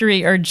in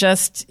history are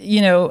just,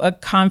 a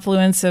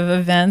confluence of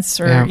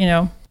events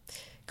or,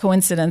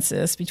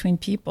 coincidences between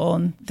people.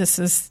 And this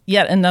is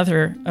yet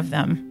another of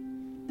them.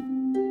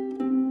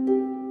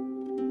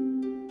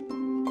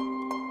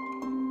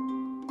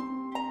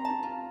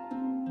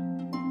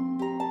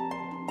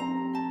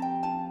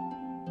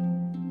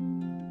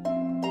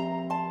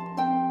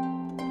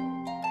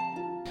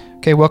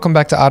 Okay, Okay, welcome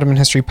back to Ottoman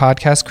History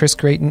Podcast. Chris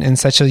Grayton and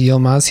Seçil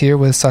Yilmaz here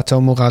with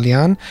Sato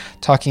Moughalian,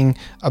 talking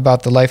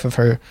about the life of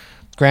her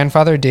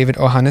grandfather, David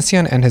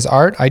Ohannessian, and his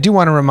art. I do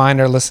want to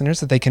remind our listeners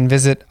that they can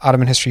visit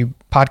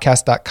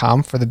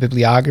OttomanHistoryPodcast.com for the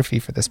bibliography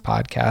for this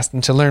podcast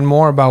and to learn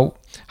more about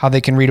how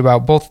they can read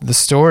about both the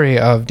story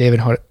of David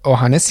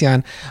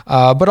Ohannessian,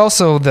 but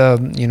also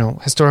the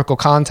historical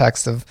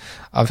context of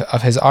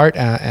his art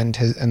and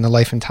the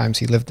life and times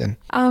he lived in.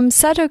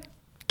 Sato,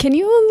 can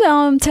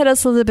you tell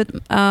us a little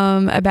bit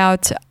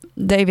about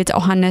David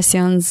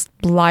Ohannessian's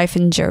life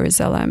in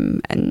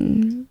Jerusalem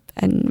and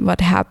what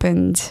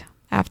happened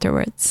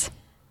afterwards?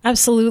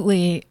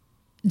 Absolutely.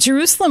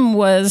 Jerusalem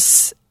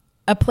was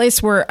a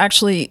place where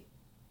actually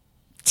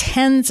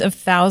tens of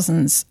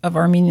thousands of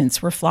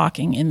Armenians were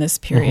flocking in this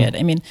period.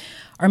 I mean,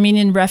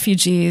 Armenian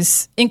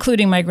refugees,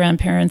 including my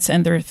grandparents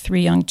and their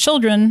 3 young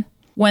children,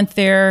 went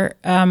there.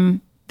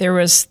 There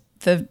was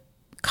the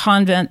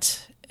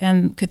convent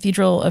and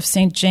Cathedral of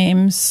St.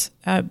 James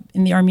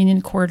in the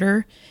Armenian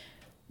Quarter,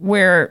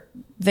 where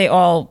that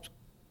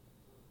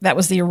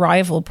was the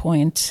arrival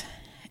point.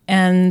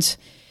 And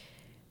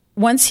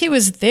once he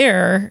was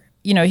there,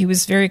 he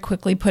was very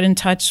quickly put in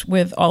touch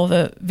with all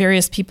the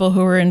various people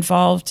who were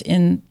involved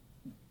in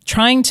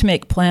trying to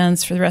make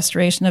plans for the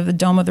restoration of the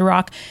Dome of the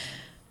Rock.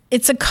 It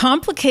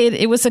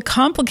was a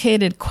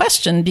complicated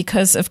question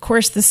because, of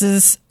course, this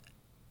is,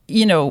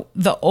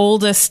 the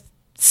oldest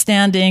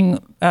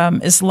standing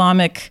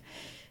Islamic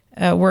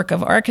work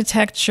of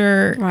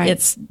architecture. Right.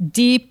 It's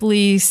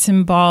deeply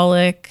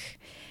symbolic.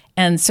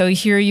 And so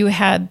here you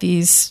had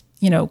these,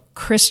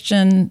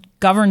 Christian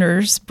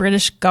governors,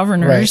 British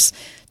governors,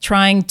 right,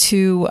 trying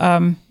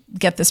to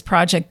get this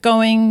project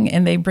going,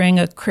 and they bring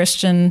a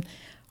Christian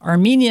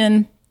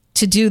Armenian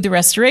to do the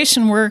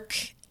restoration work.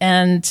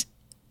 And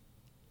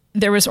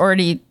there was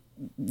already,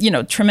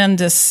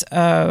 tremendous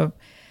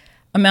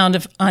amount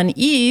of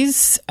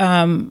unease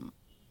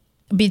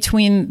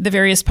between the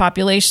various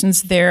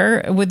populations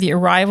there with the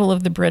arrival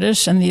of the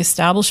British and the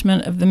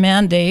establishment of the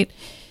mandate,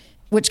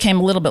 which came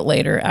a little bit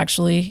later,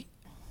 actually.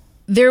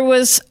 There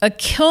was a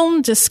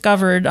kiln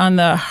discovered on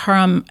the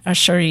Haram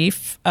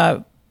al-Sharif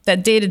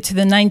that dated to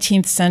the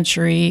 19th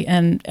century,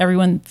 and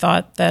everyone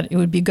thought that it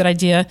would be a good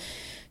idea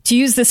to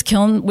use this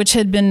kiln, which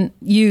had been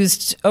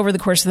used over the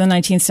course of the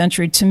 19th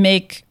century to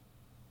make,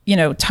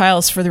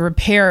 tiles for the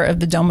repair of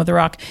the Dome of the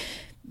Rock.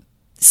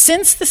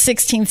 Since the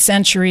 16th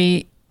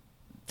century,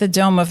 the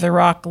Dome of the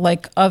Rock,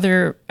 like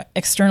other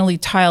externally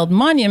tiled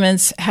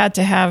monuments, had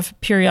to have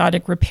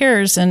periodic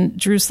repairs, and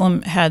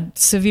Jerusalem had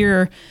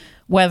severe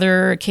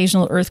weather,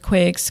 occasional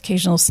earthquakes,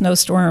 occasional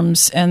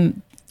snowstorms,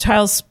 and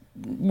tiles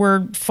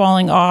were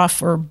falling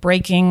off or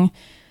breaking.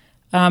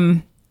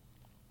 And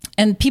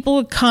people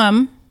would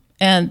come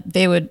and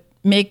they would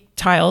make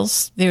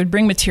tiles. They would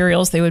bring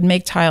materials. They would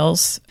make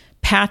tiles,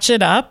 patch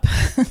it up,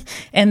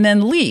 and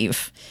then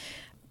leave.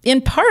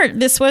 In part,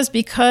 this was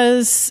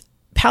because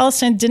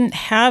Palestine didn't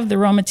have the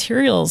raw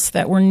materials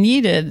that were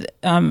needed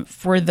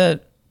for the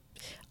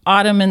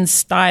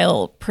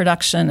Ottoman-style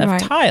production of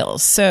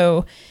tiles.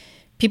 So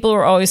people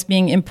were always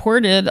being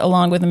imported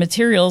along with the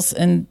materials,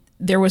 and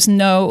there was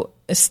no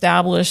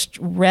established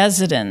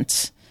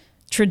resident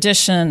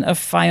tradition of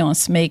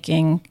faience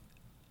making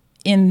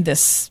in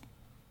this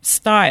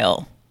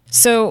style.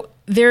 So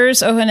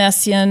there's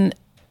Ohannessian.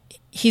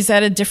 He's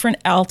at a different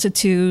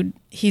altitude.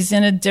 He's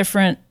in a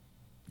different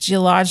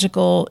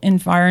geological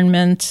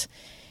environment.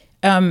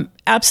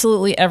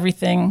 Absolutely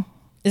everything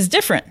is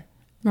different.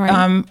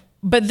 Right.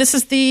 But this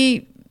is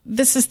the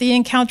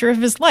encounter of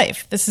his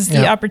life. This is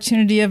the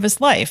opportunity of his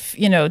life,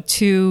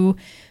 to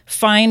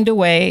find a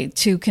way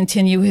to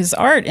continue his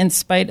art in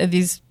spite of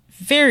these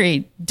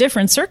very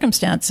different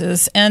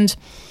circumstances. And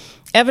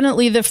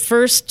evidently the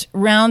first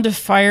round of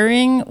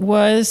firing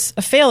was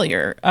a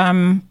failure.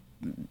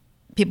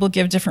 People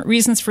give different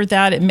reasons for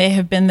that. It may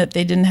have been that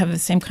they didn't have the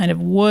same kind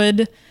of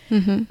wood.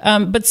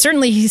 Mm-hmm. But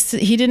certainly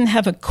he didn't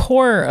have a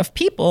core of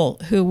people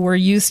who were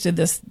used to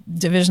this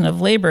division of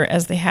labor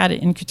as they had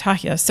it in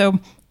Kütahya. So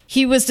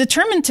he was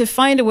determined to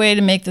find a way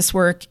to make this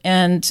work,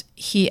 and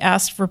he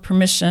asked for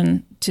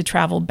permission to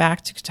travel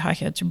back to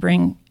Kütahya to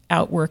bring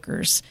out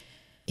workers.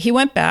 He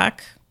went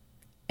back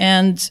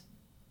and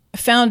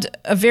found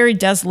a very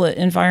desolate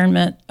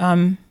environment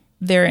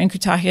there in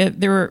Kütahya.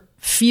 There were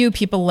few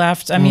people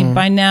left. I mean,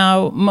 by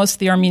now, most of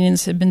the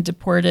Armenians had been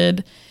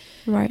deported.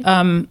 Right.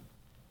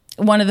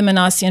 One of the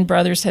Moughalian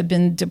brothers had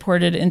been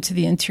deported into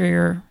the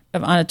interior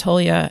of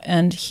Anatolia,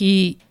 and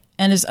he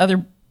and his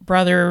other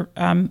brother,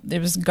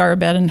 there was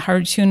Garbet and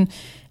Harutun,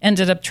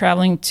 ended up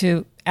traveling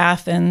to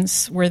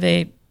Athens, where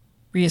they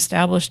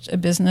reestablished a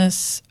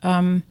business.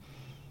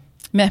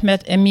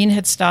 Mehmet Emin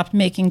had stopped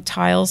making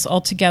tiles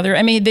altogether.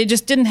 I mean, they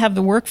just didn't have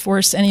the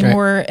workforce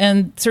anymore. Right.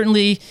 And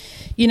certainly,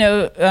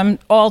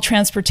 all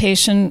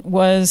transportation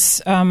was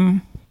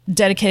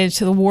dedicated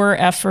to the war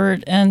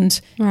effort, and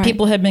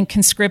people had been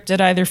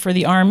conscripted either for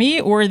the army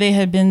or they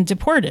had been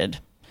deported.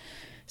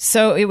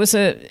 So it was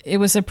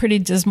a pretty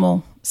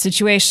dismal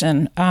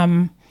situation.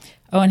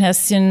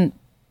 Ohannessian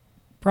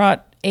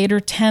brought 8 or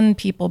 10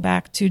 people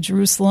back to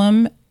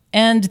Jerusalem.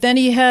 And then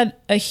he had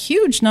a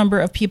huge number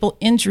of people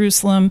in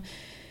Jerusalem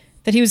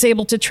that he was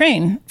able to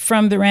train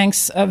from the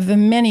ranks of the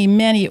many,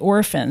 many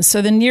orphans.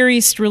 So the Near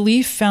East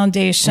Relief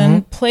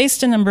Foundation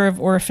placed a number of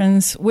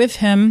orphans with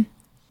him,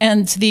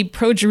 and the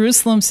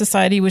Pro-Jerusalem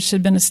Society, which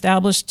had been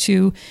established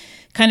to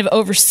kind of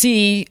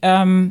oversee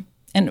and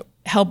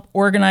help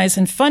organize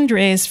and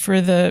fundraise for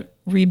the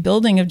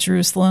rebuilding of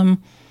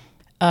Jerusalem,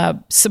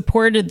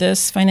 supported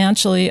this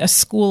financially, a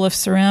school of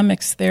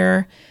ceramics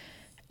there.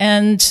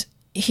 And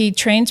he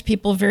trained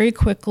people very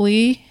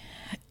quickly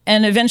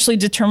and eventually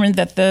determined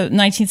that the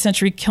 19th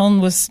century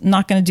kiln was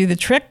not going to do the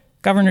trick.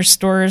 Governor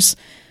Storrs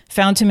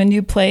found him a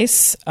new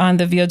place on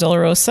the Via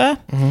Dolorosa.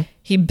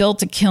 He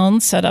built a kiln,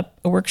 set up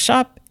a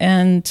workshop,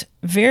 and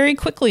very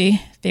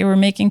quickly they were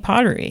making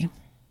pottery.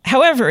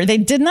 However, they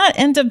did not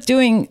end up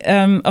doing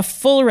a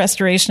full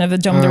restoration of the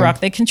Dome of the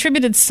Rock. They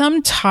contributed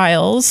some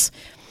tiles,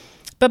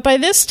 but by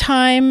this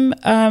time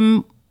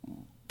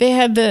they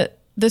had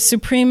the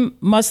Supreme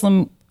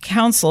Muslim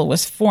Council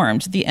was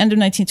formed at the end of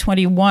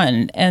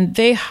 1921, and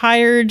they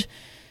hired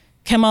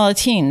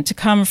Kemalatin to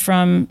come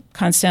from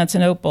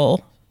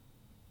Constantinople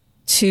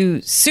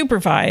to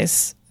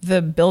supervise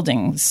the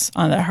buildings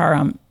on the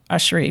Haram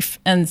Asharif.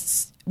 And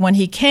when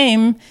he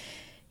came,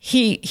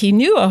 he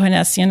knew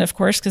Ohannessian, of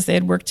course, because they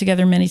had worked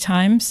together many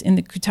times in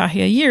the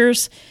Kütahya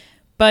years.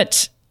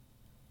 But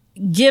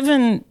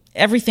given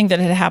everything that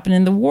had happened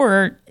in the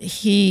war,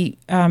 he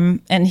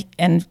and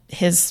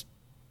his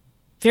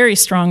very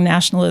strong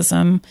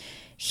nationalism,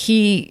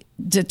 he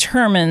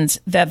determined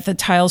that the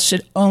tiles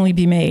should only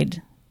be made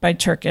by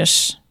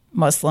Turkish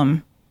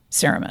Muslim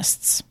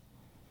ceramists.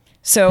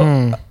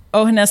 So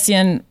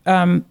Ohannessian,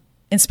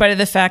 in spite of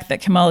the fact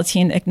that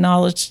Kemalatin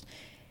acknowledged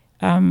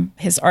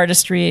his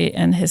artistry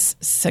and his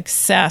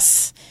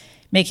success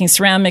making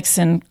ceramics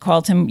and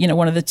called him,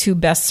 one of the 2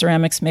 best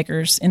ceramics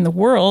makers in the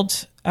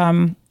world,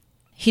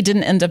 he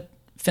didn't end up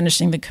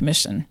finishing the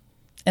commission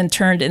and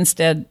turned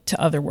instead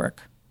to other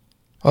work.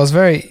 Well, it's a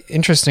very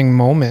interesting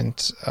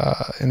moment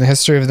in the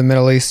history of the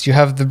Middle East. You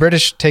have the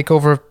British take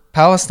over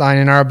Palestine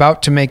and are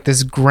about to make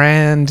this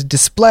grand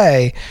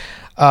display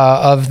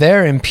of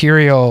their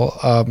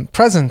imperial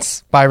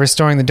presence by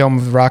restoring the Dome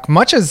of the Rock,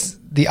 much as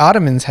the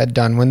Ottomans had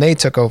done when they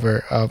took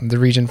over the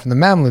region from the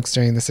Mamluks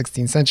during the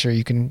 16th century.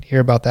 You can hear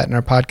about that in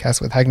our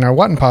podcast with Hagnar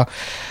Wattenpaugh.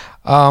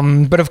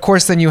 But of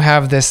course, then you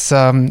have this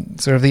sort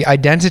of the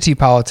identity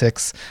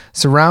politics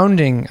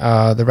surrounding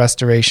the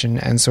restoration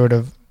and sort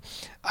of,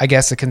 I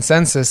guess, a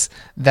consensus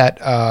that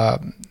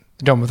the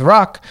Dome of the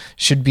Rock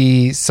should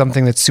be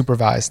something that's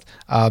supervised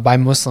by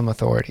Muslim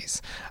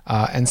authorities.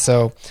 And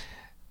so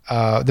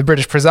the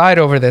British preside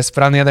over this,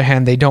 but on the other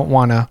hand, they don't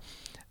want to,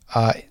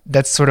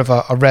 that's sort of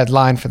a red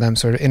line for them,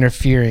 sort of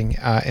interfering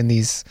in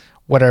these,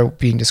 what are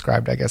being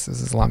described, I guess,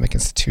 as Islamic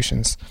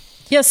institutions.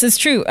 Yes, it's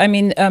true. I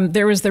mean,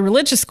 there was the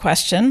religious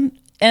question,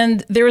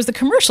 and there was the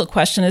commercial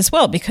question as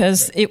well,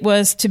 because it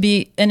was to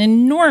be an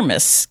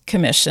enormous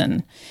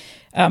commission.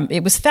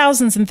 It was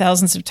thousands and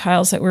thousands of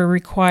tiles that were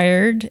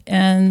required,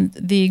 and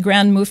the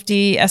Grand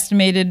Mufti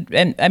estimated,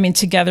 and I mean,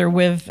 together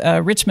with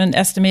Richmond,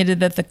 estimated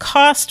that the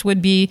cost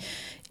would be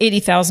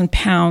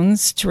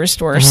 £80,000 to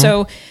restore.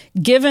 So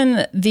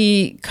given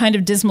the kind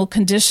of dismal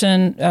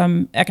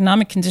condition,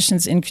 economic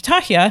conditions in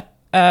Kütahya,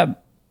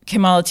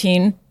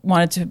 Kemalatin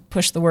wanted to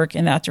push the work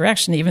in that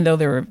direction, even though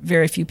there were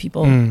very few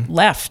people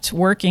left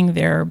working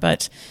there.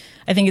 But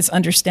I think it's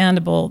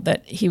understandable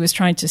that he was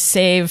trying to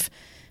save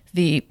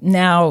the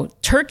now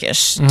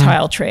Turkish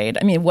tile trade.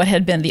 I mean, what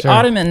had been the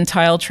Ottoman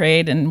tile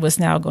trade and was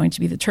now going to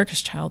be the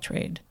Turkish tile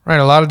trade. Right.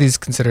 A lot of these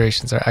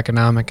considerations are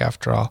economic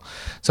after all.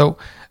 So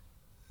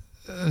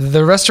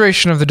the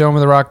restoration of the Dome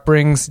of the Rock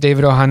brings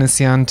David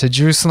Ohannessian to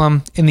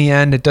Jerusalem. In the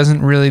end, it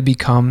doesn't really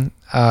become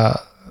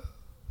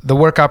the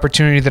work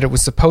opportunity that it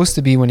was supposed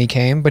to be when he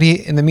came, but he,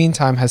 in the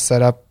meantime, has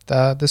set up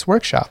this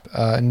workshop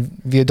in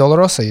Via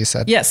Dolorosa, you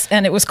said. Yes,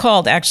 and it was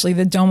called, actually,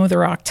 the Dome of the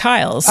Rock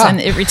Tiles, and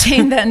it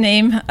retained that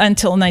name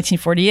until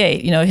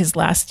 1948, his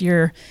last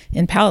year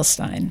in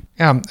Palestine.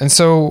 Yeah, and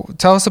so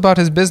tell us about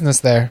his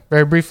business there,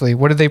 very briefly.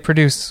 What did they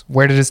produce?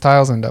 Where did his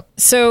tiles end up?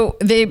 So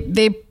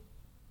they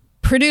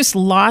produced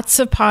lots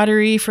of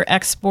pottery for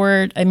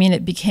export. I mean,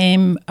 it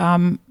became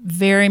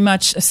very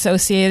much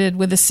associated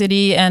with the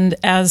city, and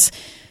as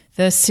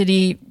the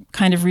city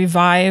kind of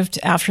revived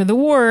after the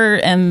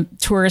war and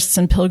tourists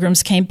and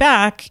pilgrims came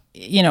back,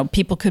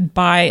 people could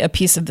buy a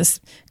piece of this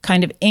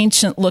kind of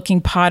ancient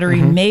looking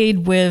pottery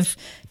made with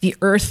the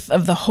earth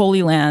of the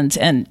Holy Land.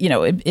 And,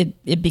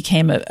 it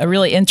became a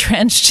really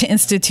entrenched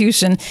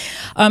institution.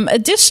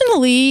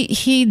 Additionally,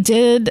 he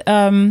did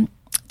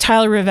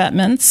tile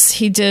revetments.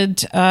 He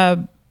did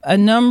a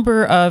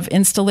number of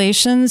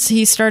installations.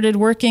 He started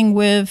working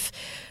with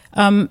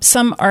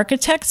some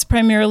architects,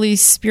 primarily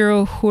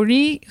Spiro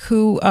Huri,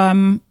 who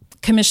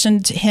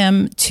commissioned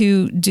him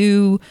to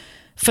do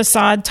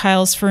facade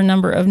tiles for a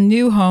number of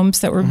new homes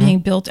that were being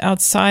built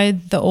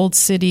outside the old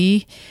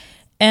city.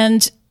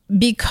 And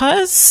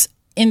because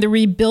in the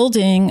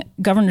rebuilding,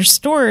 Governor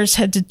Storrs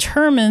had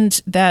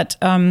determined that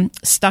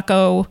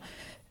stucco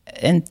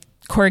and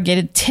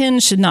corrugated tin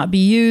should not be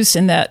used,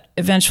 and that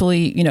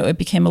eventually, it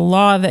became a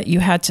law that you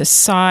had to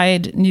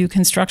side new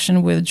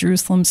construction with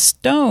Jerusalem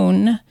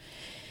stone.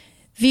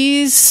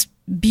 These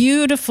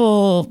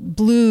beautiful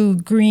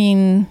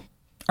blue-green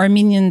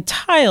Armenian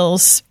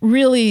tiles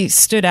really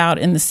stood out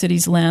in the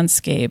city's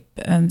landscape,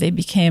 and they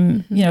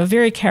became, a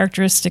very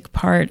characteristic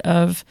part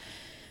of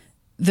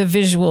the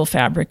visual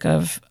fabric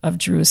of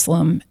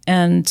Jerusalem.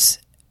 And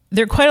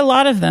there are quite a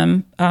lot of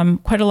them,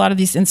 quite a lot of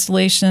these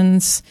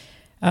installations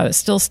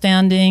still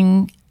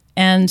standing.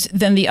 And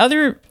then the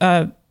other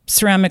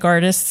ceramic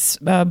artists,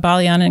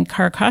 Moughalian and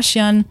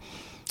Ceramicist,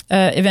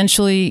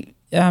 eventually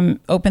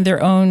opened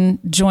their own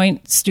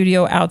joint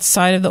studio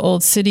outside of the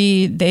old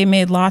city. They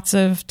made lots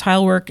of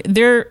tile work.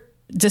 Their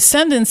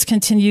descendants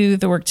continue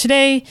the work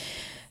today.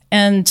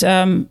 And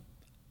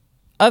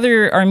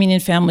other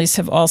Armenian families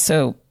have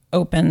also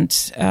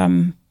opened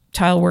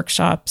tile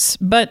workshops.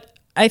 But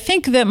I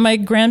think that my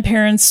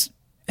grandparents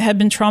had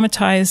been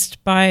traumatized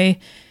by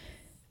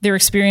their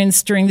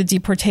experience during the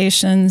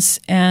deportations,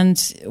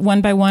 and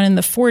one by one in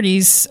the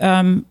 40s,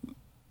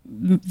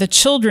 the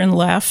children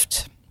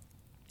left.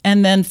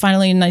 And then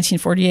finally in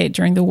 1948,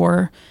 during the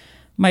war,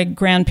 my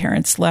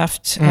grandparents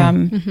left.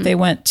 They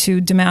went to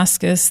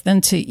Damascus,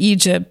 then to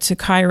Egypt, to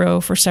Cairo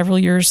for several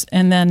years,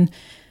 and then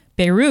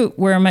Beirut,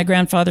 where my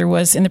grandfather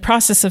was in the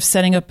process of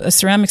setting up a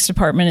ceramics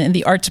department in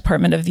the art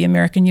department of the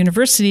American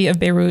University of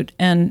Beirut,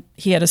 and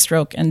he had a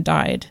stroke and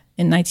died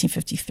in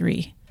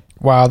 1953.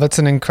 Wow, that's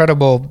an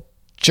incredible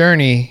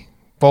journey,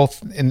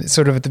 both in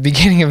sort of at the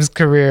beginning of his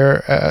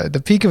career,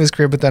 the peak of his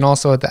career, but then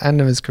also at the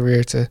end of his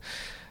career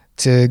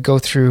to go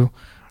through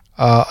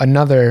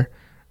another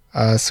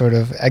sort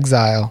of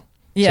exile,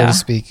 so to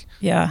speak.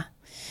 Yeah.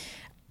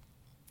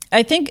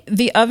 I think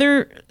the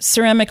other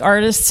ceramic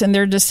artists and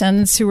their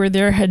descendants who were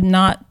there had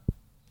not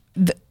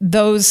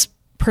those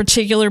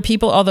particular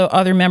people, although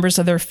other members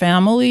of their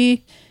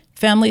families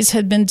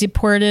had been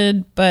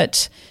deported,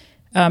 but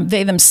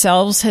they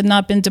themselves had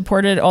not been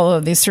deported, although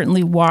they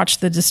certainly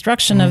watched the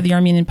destruction of the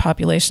Armenian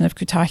population of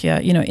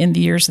Kütahya, in the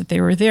years that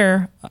they were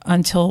there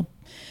until,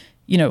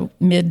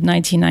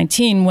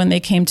 mid-1919 when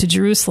they came to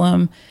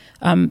Jerusalem.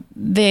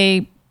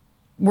 They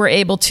were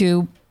able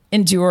to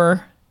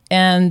endure,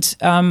 and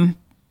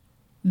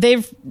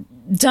they've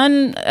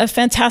done a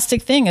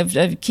fantastic thing of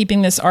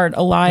keeping this art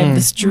alive,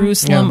 this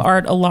Jerusalem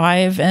art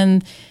alive,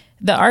 and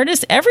the art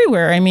is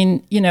everywhere. I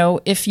mean,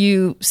 if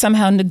you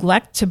somehow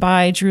neglect to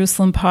buy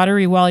Jerusalem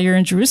pottery while you're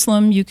in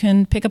Jerusalem, you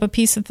can pick up a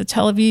piece at the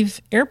Tel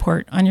Aviv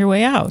airport on your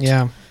way out.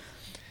 Yeah.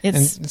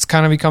 It's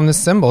kind of become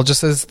this symbol,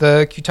 just as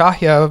the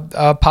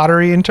Kütahya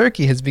pottery in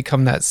Turkey has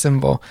become that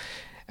symbol.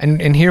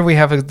 And here we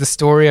have the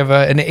story of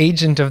an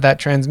agent of that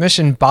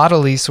transmission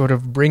bodily sort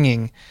of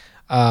bringing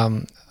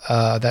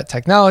that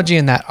technology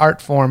and that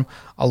art form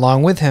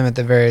along with him at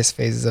the various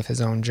phases of his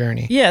own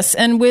journey. Yes,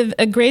 and with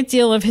a great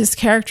deal of his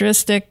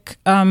characteristic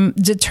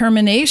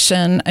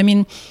determination. I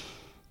mean,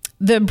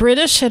 the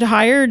British had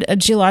hired a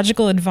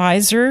geological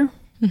advisor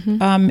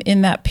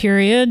in that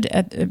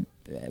period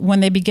when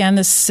they began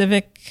the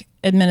civic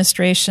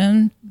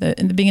administration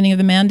in the beginning of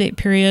the Mandate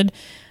period.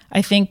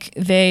 I think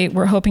they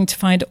were hoping to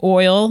find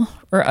oil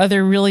or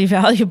other really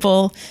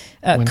valuable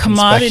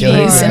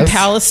commodities in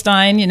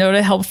Palestine,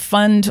 to help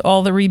fund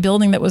all the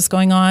rebuilding that was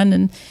going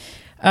on.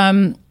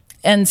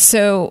 And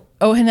so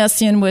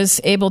Ohannessian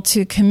was able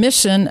to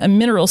commission a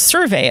mineral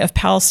survey of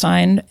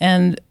Palestine.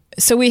 And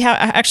so we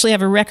actually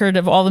have a record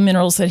of all the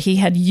minerals that he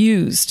had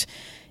used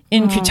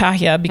in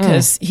Kütahya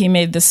because he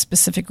made this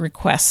specific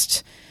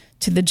request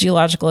to the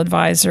geological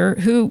advisor,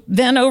 who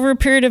then over a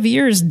period of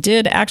years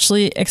did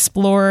actually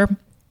explore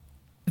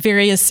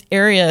various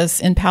areas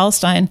in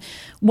Palestine.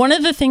 One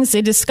of the things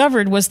they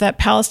discovered was that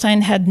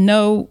Palestine had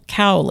no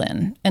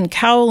kaolin, and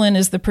kaolin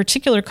is the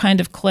particular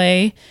kind of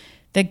clay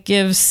that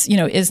gives,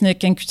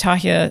 Iznik and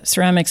Kütahya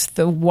ceramics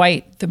the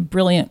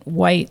brilliant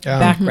white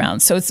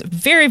background. So it's a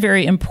very,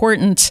 very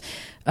important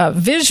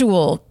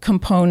visual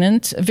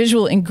component, a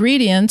visual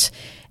ingredient.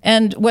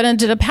 And what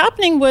ended up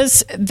happening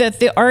was that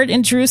the art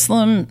in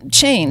Jerusalem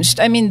changed.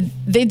 I mean,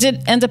 they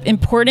did end up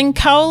importing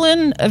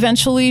kaolin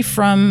eventually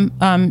from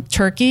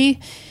Turkey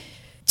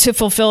to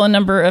fulfill a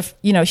number of,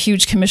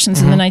 huge commissions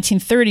in the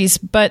 1930s.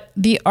 But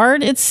the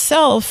art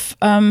itself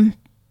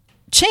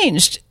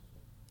changed.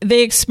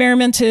 They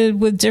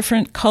experimented with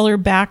different color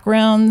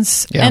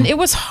backgrounds. Yeah. And it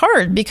was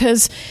hard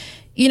because,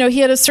 he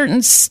had a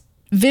certain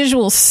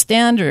visual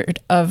standard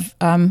of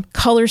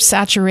color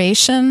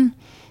saturation.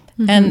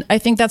 And I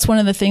think that's one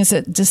of the things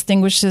that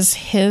distinguishes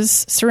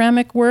his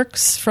ceramic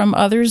works from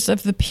others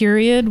of the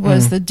period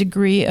was the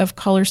degree of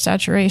color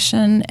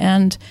saturation.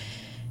 And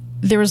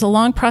there was a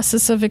long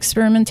process of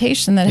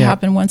experimentation that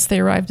happened once they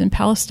arrived in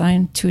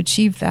Palestine to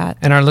achieve that.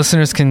 And our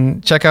listeners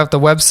can check out the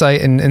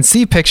website and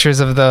see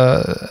pictures of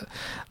the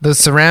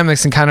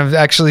ceramics and kind of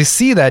actually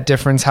see that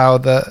difference, how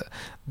the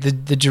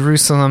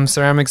Jerusalem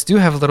ceramics do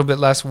have a little bit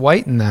less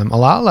white in them, a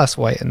lot less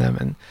white in them.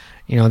 And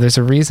there's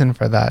a reason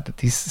for that.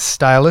 These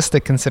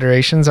stylistic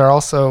considerations are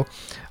also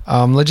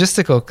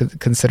logistical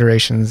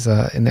considerations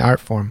in the art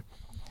form.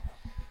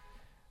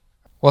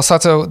 Well,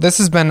 Sato, this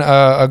has been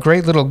a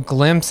great little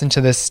glimpse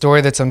into this story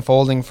that's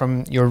unfolding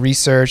from your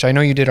research. I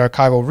know you did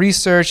archival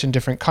research in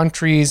different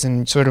countries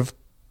and sort of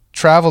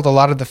traveled a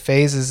lot of the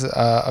phases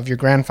of your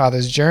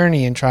grandfather's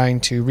journey in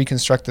trying to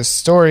reconstruct this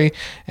story.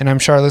 And I'm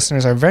sure our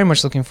listeners are very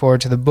much looking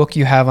forward to the book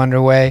you have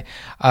underway.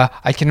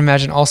 I can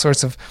imagine all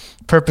sorts of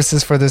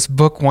purposes for this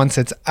book once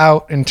it's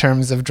out in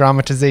terms of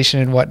dramatization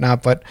and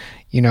whatnot. But,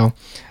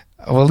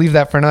 we'll leave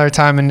that for another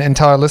time and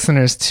tell our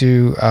listeners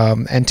to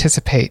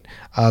anticipate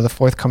the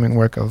forthcoming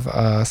work of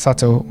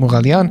Sato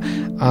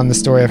Moughalian on the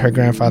story of her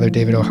grandfather,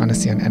 David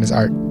Ohannessian, and his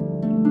art.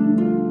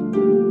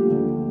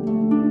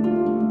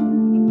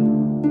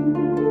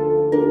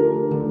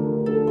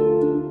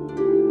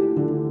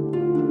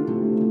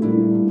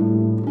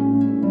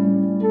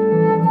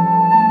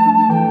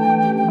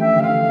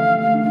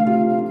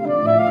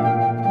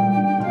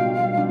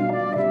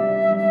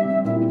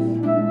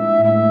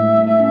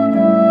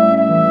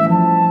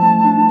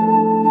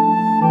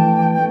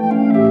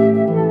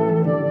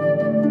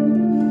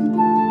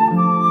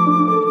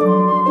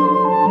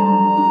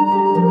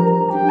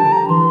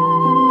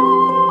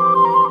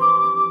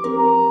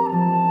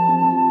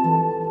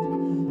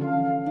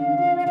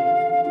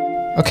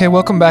 Okay,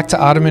 welcome back to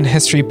Ottoman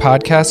History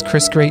Podcast.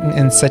 Chris Grayton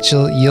and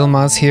Seçil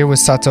Yilmaz here with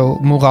Sato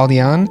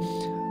Moughalian.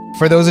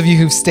 For those of you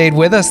who've stayed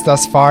with us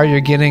thus far, you're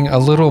getting a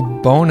little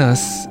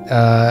bonus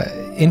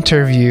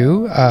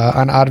interview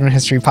on Ottoman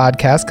History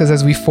Podcast, because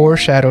as we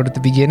foreshadowed at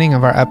the beginning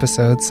of our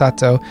episode,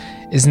 Sato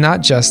is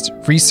not just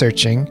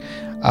researching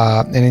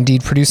and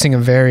indeed producing a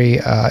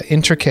very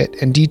intricate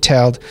and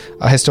detailed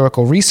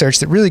historical research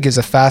that really gives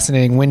a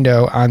fascinating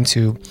window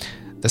onto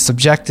the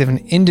subjective and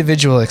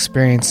individual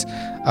experience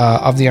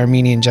of the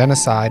Armenian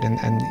genocide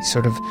and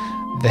sort of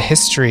the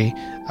history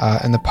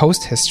and the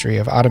post-history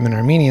of Ottoman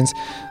Armenians.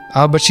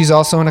 But she's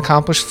also an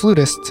accomplished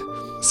flutist.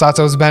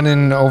 Sato's been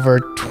in over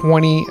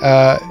 20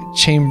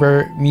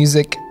 chamber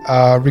music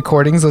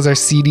recordings. Those are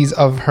CDs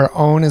of her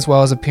own, as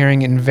well as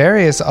appearing in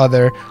various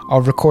other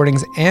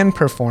recordings and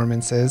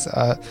performances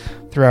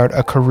throughout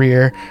a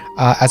career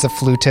as a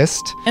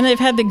flutist. And I've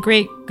had the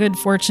great good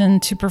fortune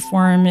to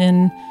perform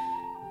in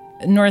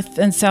North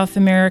and South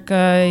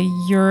America,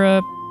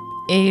 Europe,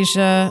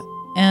 Asia,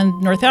 and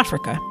North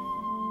Africa.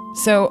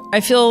 So I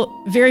feel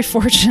very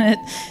fortunate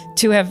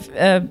to have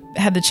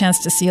had the chance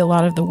to see a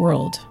lot of the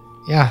world.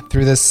 Yeah,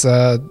 through this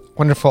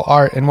wonderful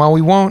art. And while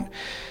we won't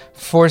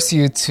force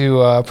you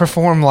to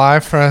perform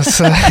live for us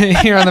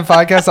here on the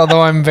podcast,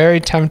 although I'm very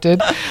tempted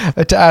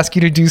to ask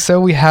you to do so,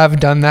 we have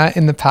done that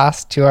in the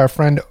past to our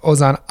friend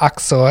Ozan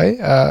Aksoy,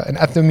 an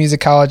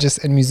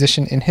ethnomusicologist and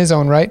musician in his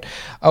own right.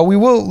 We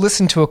will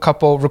listen to a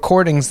couple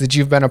recordings that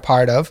you've been a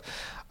part of.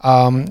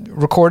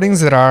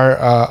 Recordings that are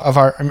of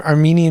our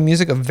Armenian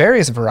music of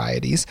various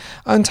varieties,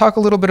 and talk a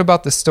little bit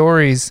about the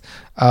stories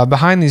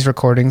behind these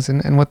recordings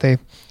and what they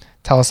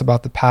tell us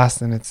about the past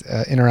and its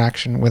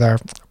interaction with our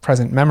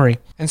present memory.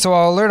 And so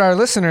I'll alert our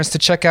listeners to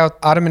check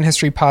out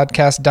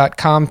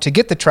OttomanHistoryPodcast.com to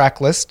get the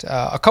track list.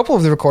 A couple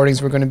of the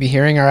recordings we're going to be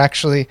hearing are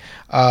actually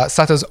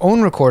Sato's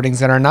own recordings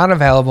that are not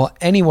available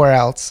anywhere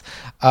else,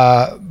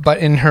 but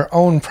in her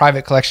own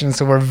private collection.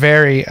 So we're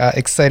very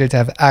excited to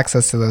have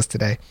access to those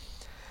today.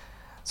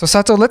 So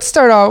Sato, let's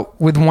start out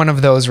with one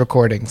of those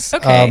recordings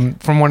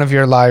from one of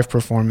your live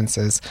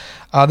performances.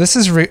 This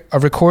is a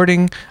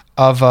recording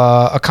of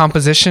a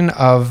composition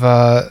of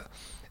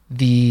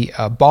the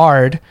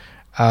bard,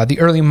 the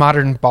early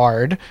modern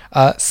bard,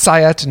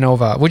 Sayat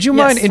Nova. Would you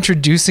mind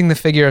introducing the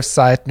figure of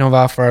Sayat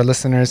Nova for our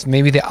listeners?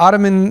 Maybe the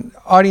Ottoman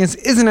audience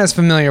isn't as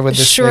familiar with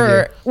this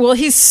figure. Sure. Well,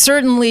 he's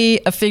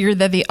certainly a figure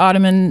that the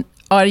Ottoman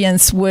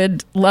audience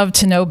would love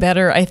to know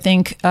better, I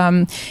think.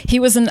 He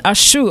was an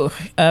ashur,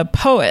 a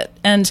poet,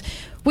 and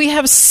we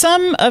have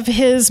some of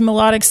his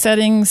melodic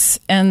settings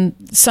and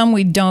some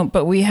we don't,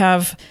 but we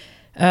have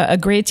a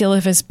great deal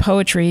of his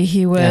poetry.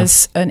 He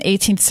was an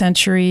 18th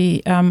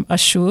century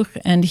ashur,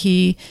 and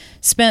he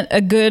spent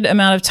a good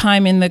amount of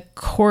time in the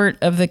court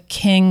of the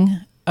king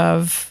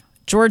of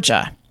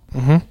Georgia.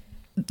 Mm-hmm.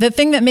 The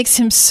thing that makes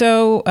him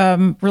so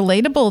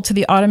relatable to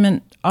the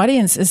Ottoman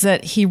audience is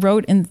that he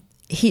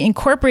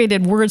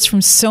incorporated words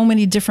from so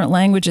many different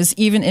languages,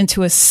 even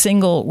into a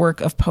single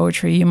work of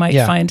poetry. You might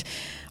find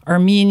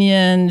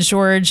Armenian,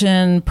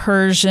 Georgian,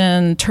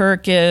 Persian,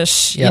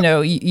 Turkish.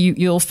 Yep.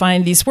 You'll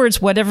find these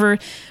words. Whatever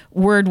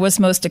word was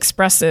most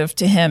expressive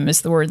to him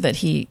is the word that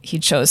he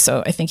chose.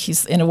 So I think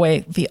he's, in a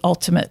way, the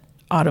ultimate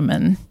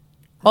Ottoman.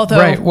 Although,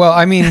 right. Well,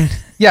 I mean,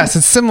 yes,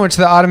 it's similar to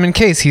the Ottoman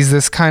case. He's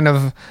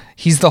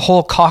the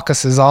whole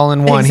Caucasus all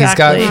in one.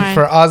 Exactly. He's got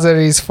for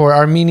Azeris, for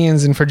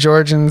Armenians, and for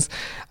Georgians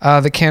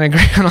that can't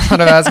agree on a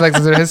lot of aspects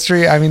of their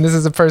history. I mean, this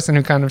is a person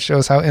who kind of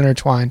shows how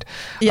intertwined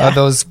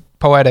those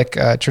poetic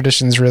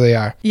traditions really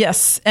are.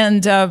 Yes,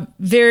 and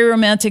very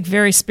romantic,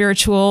 very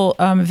spiritual,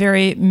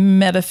 very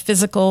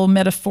metaphysical,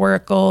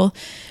 metaphorical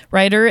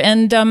writer.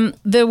 And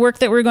the work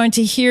that we're going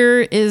to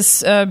hear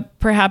is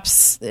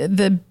perhaps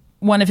the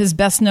one of his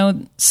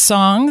best-known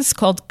songs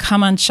called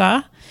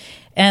Kamancha.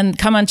 And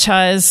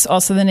Kamancha is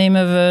also the name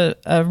of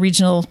a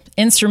regional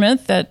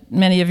instrument that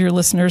many of your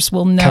listeners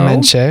will know.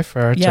 Kamanche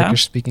for our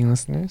Turkish-speaking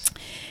listeners.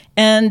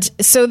 And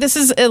so this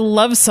is a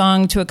love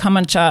song to a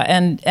kamancha,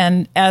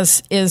 and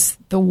as is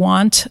the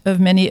wont of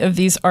many of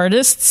these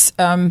artists,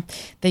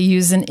 they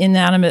use an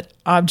inanimate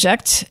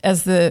object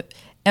as the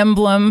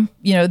emblem,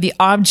 the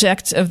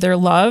object of their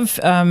love,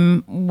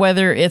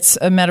 whether it's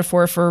a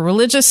metaphor for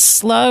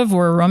religious love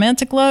or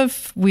romantic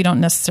love, we don't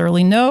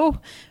necessarily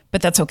know,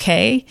 but that's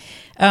okay.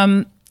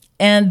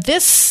 And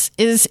this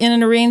is in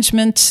an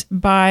arrangement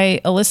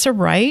by Alyssa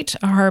Wright,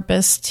 a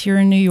harpist here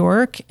in New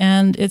York,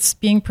 and it's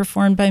being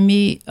performed by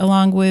me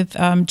along with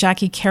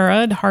Jackie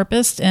Carrad,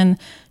 harpist, and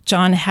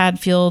John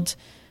Hadfield,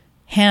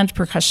 hand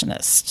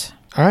percussionist.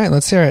 All right,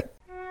 let's hear it.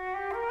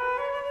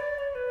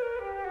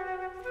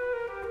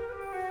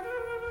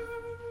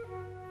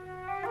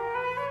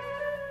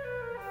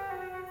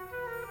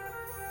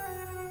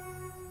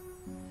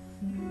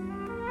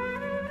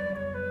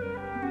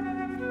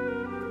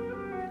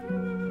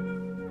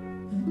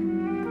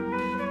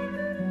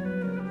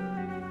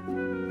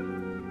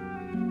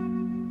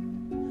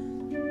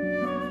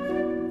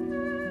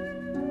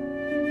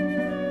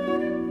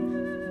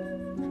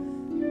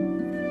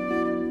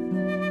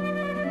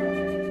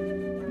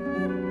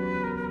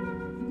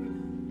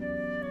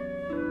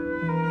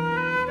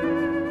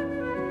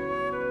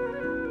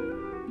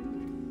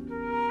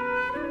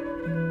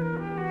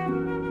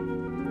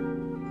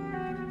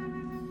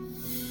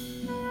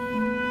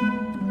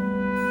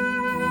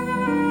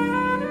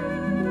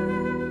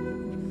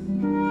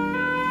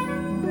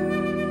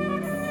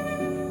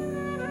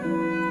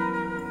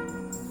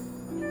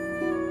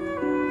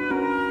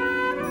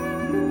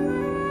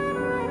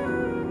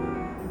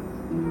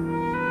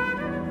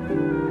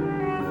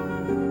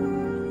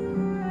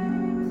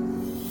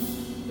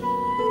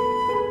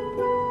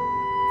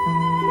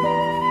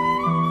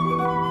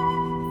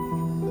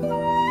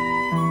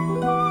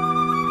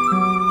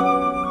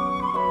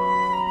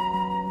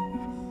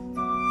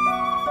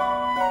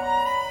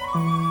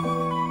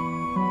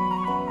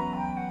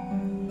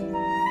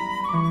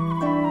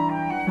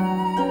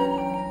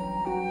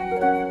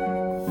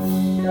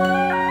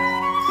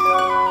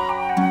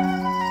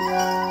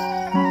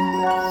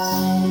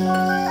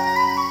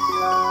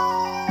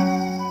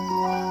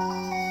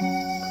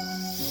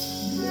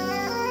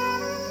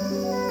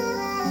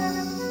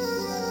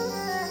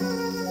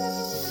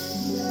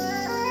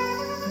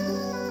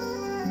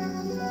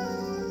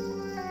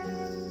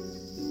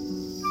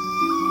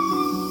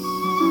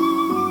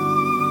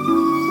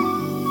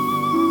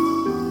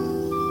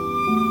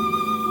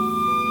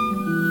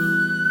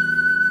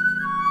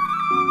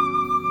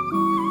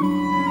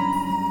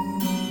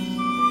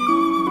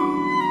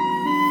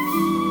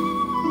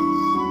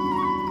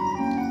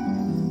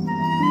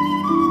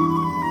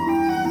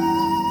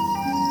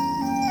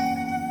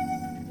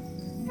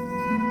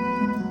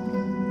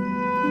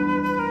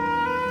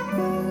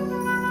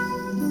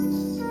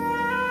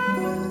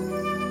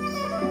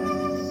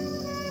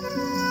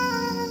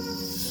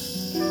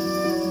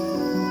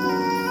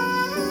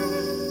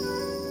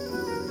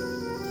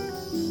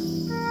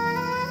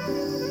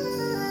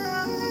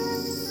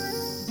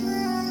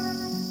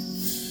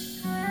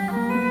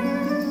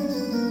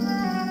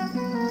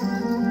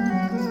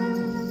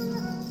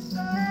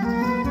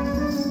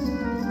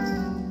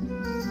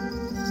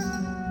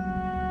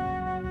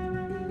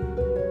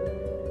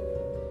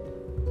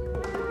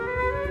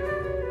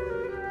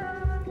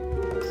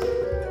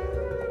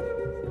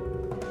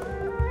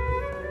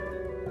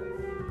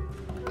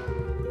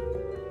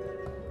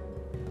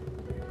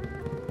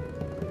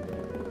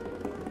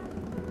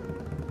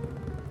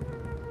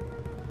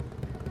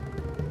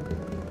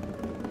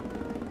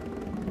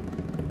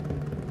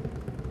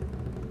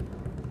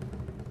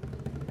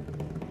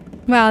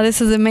 Wow,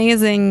 this is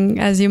amazing.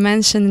 As you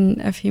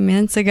mentioned a few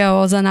minutes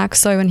ago, Ozan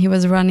Aksoy, when he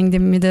was running the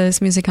Middle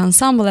East Music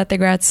Ensemble at the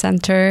Grad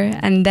Center,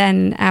 and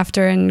then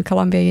after in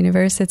Columbia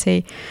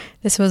University,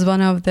 this was one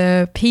of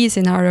the pieces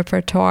in our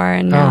repertoire.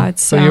 And now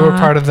it's so you were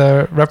part of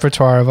the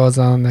repertoire of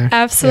Ozan there.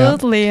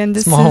 Absolutely, and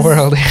this small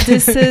world.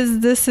 this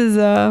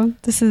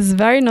is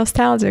very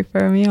nostalgic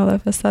for me all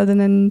of a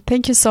sudden. And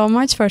thank you so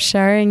much for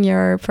sharing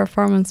your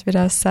performance with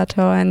us,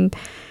 Sato. And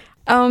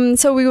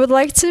so we would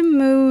like to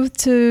move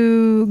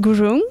to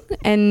Gurung,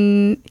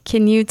 and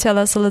can you tell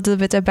us a little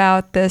bit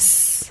about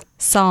this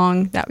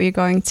song that we're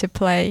going to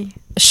play?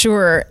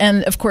 Sure.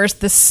 And of course,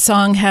 this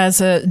song has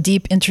a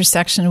deep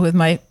intersection with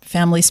my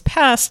family's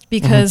past,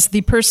 because the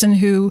person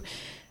who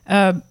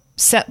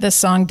set this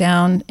song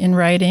down in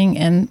writing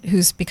and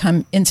who's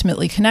become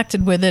intimately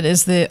connected with it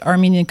is the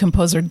Armenian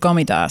composer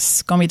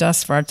Gomidas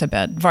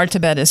Vartabed.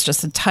 Vartabed is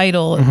just a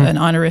title, an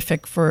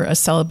honorific for a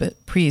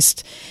celibate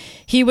priest.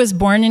 He was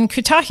born in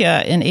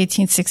Kütahya in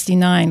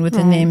 1869 with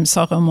the name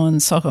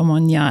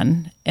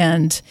Soghomon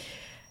and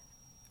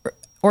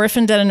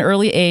orphaned at an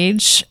early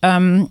age.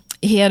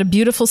 He had a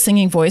beautiful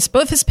singing voice.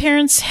 Both his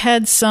parents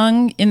had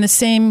sung in the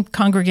same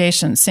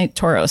congregation, St.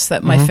 Toros,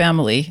 that my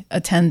family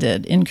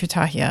attended in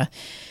Kütahya.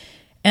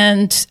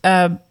 And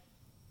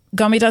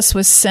Gomidas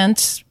was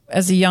sent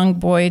as a young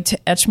boy to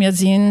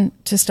Echmiadzin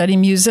to study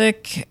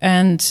music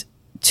and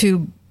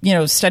to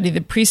study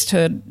the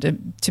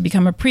priesthood, to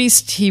become a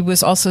priest. He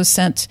was also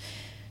sent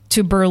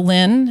to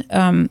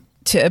Berlin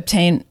to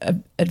obtain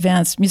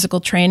advanced musical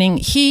training.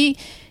 He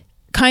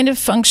kind of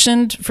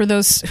functioned, for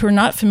those who are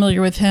not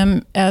familiar with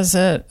him, as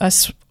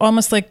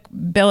almost like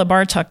Bela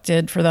Bartok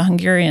did for the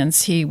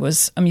Hungarians. He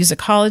was a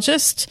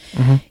musicologist.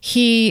 Mm-hmm.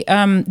 He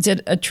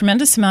did a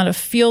tremendous amount of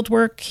field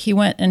work. He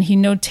went and he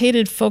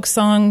notated folk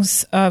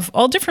songs of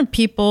all different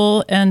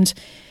people. And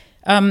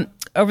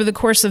over the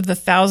course of the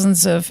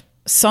thousands of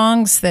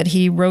songs that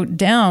he wrote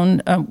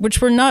down,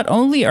 which were not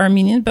only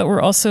Armenian, but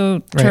were also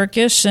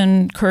Turkish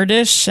and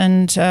Kurdish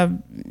and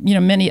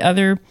many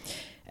other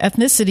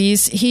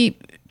ethnicities, he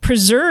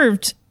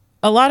preserved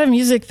a lot of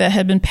music that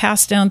had been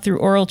passed down through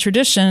oral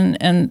tradition,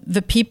 and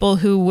the people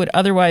who would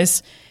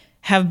otherwise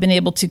have been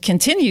able to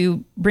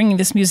continue bringing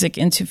this music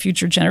into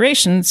future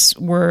generations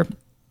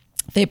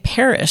they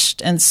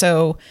perished. And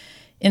so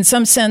in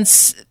some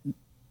sense,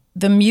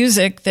 the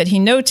music that he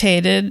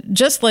notated,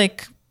 just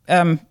like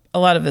a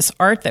lot of this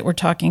art that we're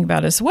talking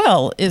about as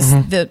well, is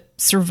the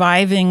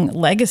surviving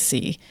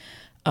legacy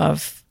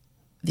of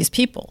these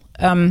people.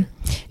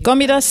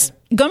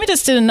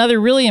 Gomidas did another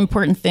really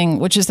important thing,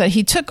 which is that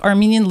he took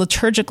Armenian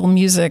liturgical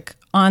music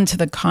onto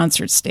the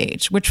concert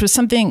stage, which was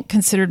something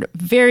considered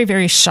very,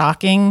 very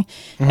shocking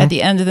at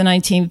the end of the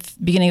 19th,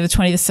 beginning of the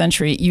 20th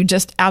century. You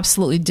just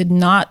absolutely did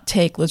not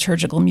take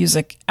liturgical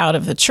music out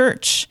of the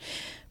church.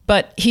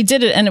 But he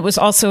did it, and it was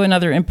also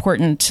another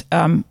important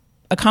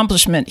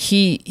accomplishment.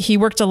 He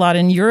worked a lot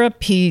in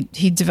Europe. He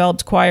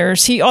developed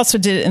choirs. He also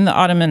did it in the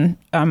Ottoman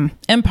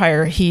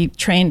Empire. He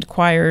trained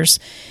choirs,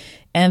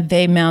 and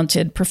they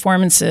mounted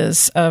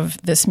performances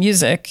of this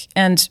music.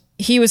 And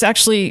he was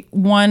actually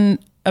one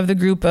of the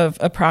group of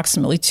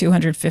approximately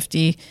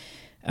 250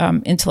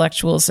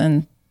 intellectuals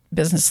and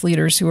business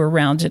leaders who were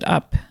rounded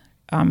up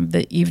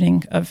the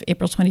evening of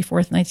April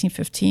 24th,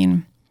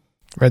 1915.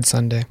 Red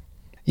Sunday.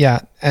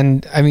 Yeah.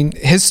 And I mean,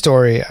 his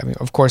story,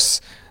 of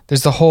course,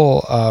 there's the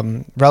whole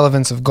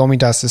relevance of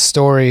Gomidas'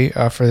 story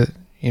for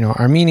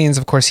Armenians.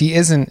 Of course, he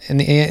isn't,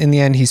 in the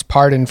end, he's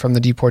pardoned from the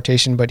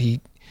deportation, but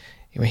he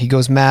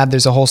goes mad.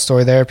 There's a whole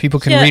story there. People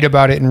can read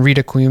about it in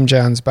Rita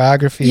Kuyumjan's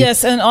biography.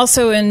 Yes, and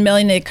also in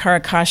Meline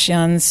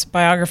Karakashian's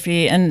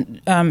biography.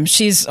 And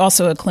she's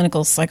also a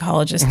clinical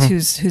psychologist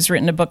who's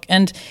written a book.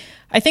 And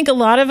I think a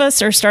lot of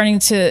us are starting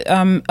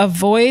to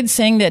avoid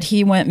saying that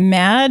he went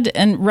mad,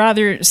 and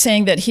rather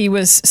saying that he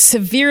was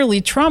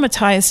severely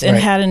traumatized and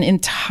had an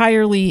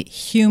entirely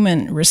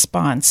human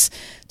response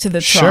to the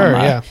trauma. Sure,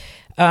 yeah.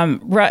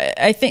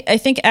 I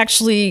think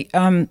actually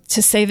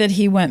to say that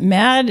he went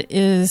mad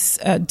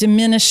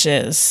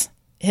diminishes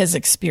his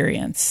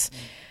experience.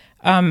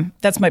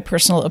 That's my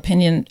personal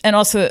opinion, and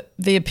also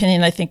the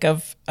opinion, I think,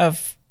 of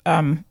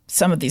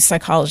some of these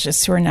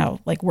psychologists who are now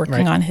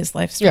working on his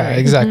life story. Yeah,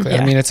 exactly.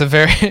 I mean, it's a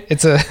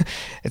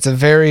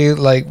very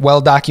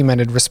well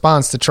documented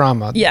response to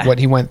trauma. Yeah. What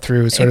he went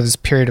through, sort of this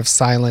period of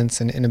silence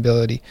and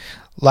inability,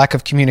 lack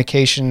of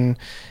communication,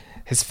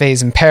 his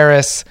phase in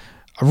Paris.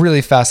 A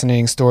really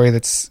fascinating story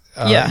that's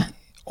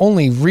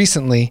only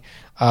recently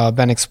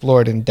been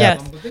explored in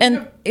depth.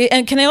 Yeah.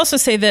 And can I also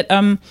say that,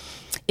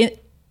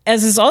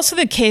 as is also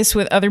the case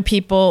with other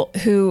people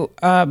who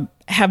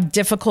have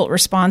difficult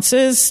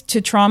responses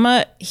to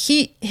trauma,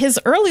 his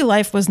early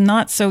life was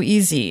not so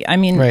easy. I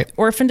mean,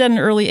 orphaned at an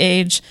early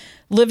age,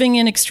 living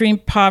in extreme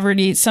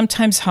poverty,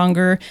 sometimes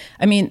hunger.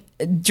 I mean,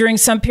 during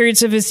some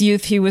periods of his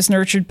youth, he was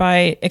nurtured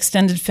by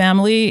extended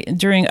family.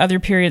 During other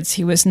periods,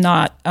 he was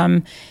not.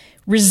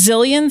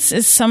 Resilience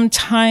is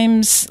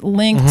sometimes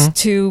linked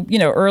to,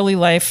 early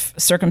life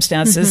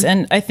circumstances.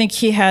 And I think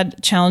he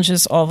had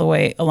challenges all the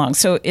way along.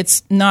 So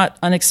it's not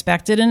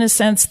unexpected in a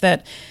sense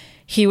that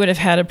he would have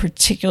had a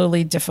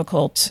particularly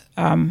difficult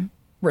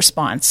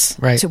response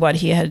to what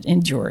he had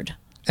endured.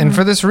 And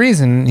for this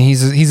reason,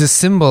 he's a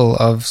symbol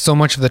of so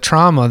much of the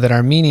trauma that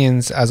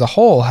Armenians as a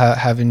whole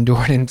have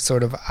endured, and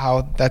sort of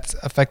how that's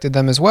affected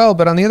them as well.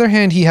 But on the other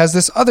hand, he has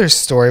this other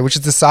story, which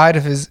is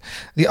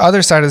the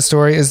other side of the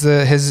story is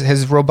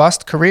his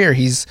robust career.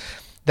 He's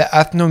the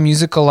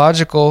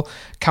ethnomusicological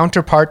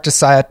counterpart to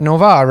Sayat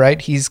Nova,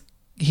 right? He's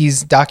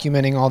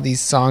documenting all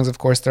these songs. Of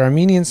course, they're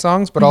Armenian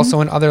songs, but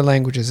also in other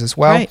languages as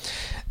well. Right.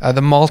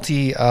 The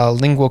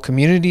multilingual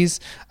communities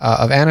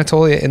of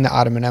Anatolia in the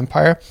Ottoman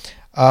Empire.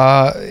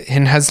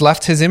 And has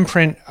left his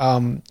imprint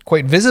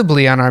quite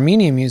visibly on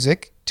Armenian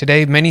music.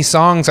 Today, many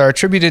songs are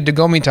attributed to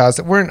Gomidas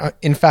that weren't,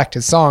 in fact,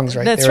 his songs,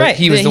 right? That's right.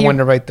 He was the one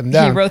to write them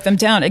down. He wrote them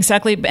down,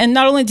 exactly. And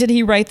not only did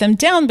he write them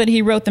down, but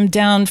he wrote them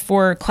down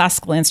for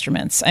classical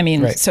instruments. I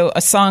mean, so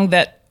a song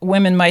that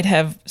women might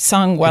have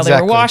sung while they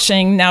were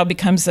washing now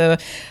becomes a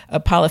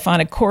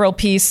polyphonic choral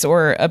piece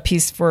or a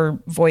piece for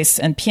voice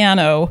and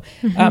piano.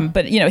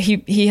 But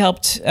he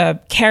helped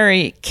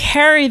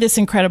carry this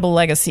incredible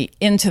legacy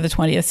into the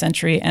 20th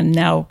century and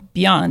now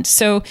beyond.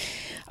 So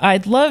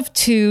I'd love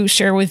to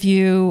share with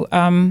you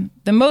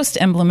the most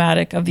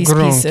emblematic of these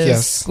Gurung, pieces,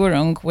 yes.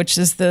 Gurung, which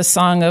is the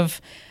song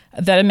of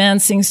that a man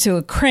sings to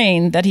a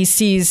crane that he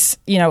sees,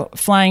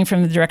 flying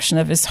from the direction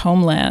of his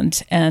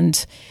homeland.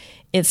 And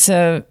it's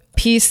a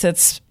piece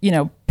that's,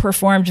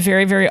 performed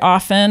very, very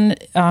often.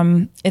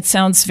 It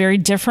sounds very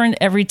different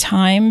every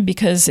time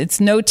because it's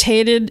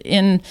notated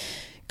in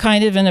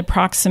kind of an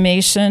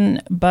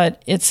approximation,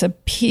 but it's a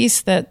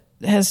piece that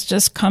has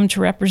just come to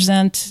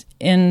represent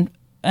in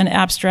an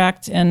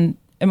abstract and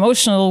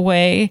emotional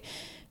way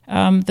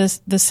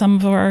the sum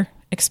of our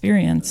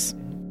experience.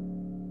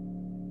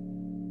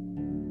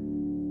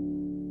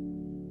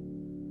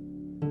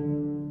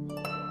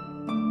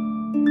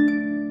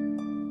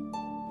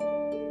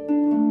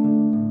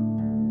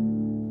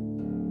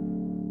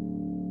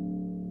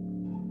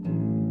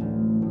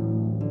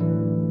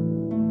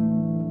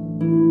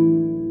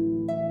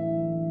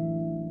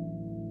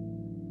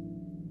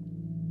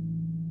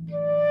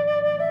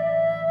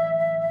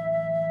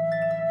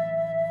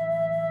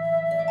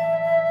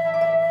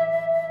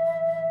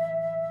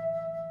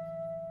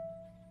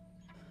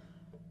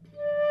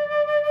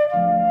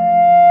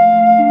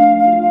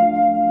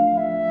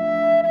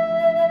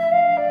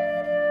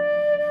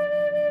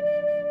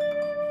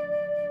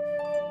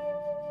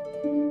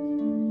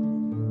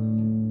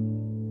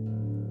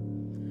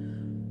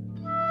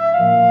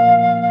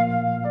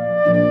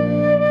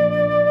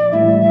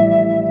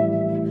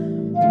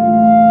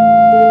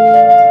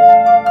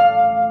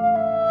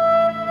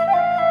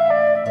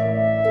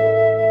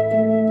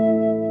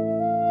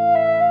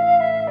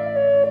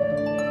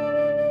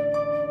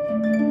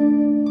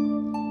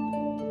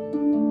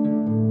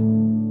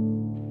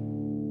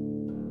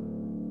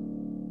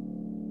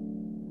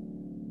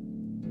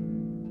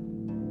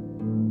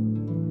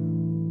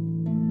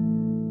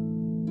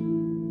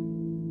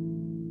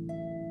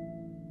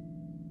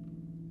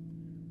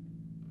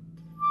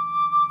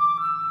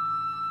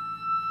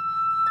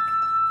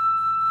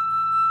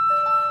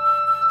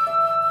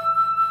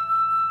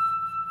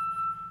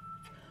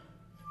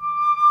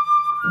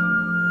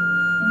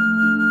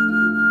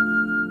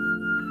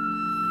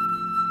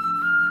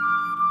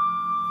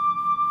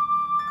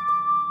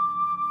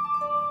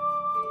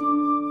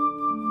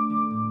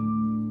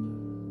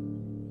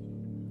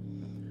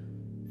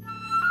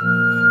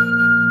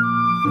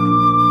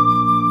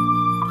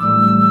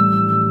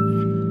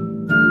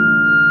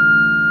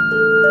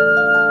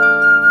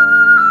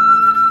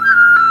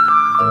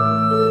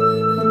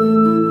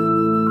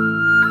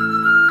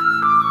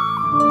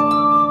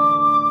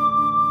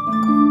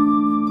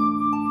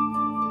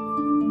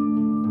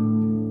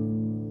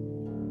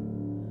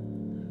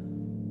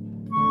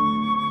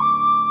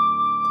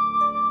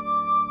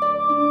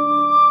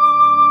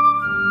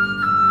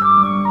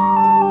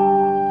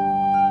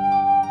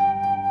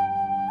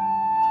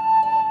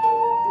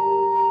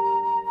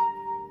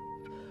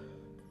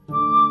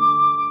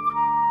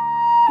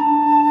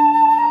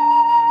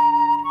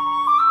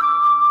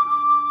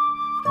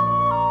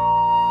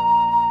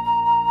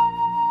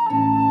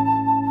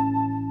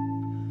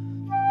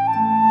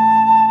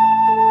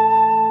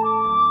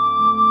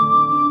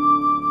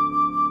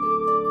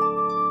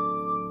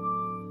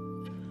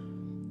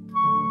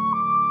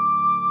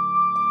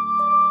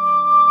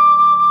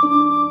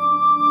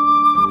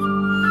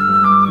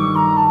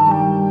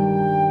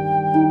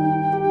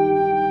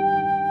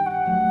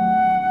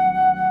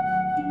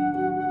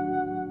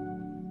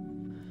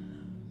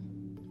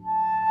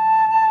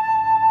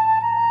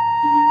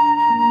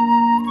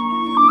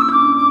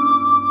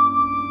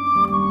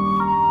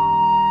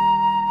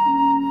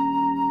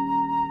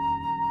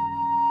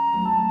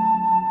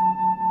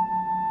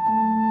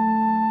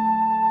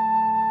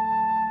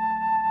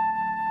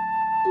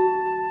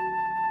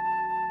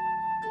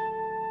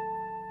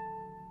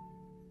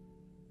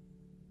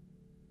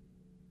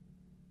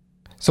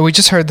 So we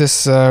just heard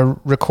this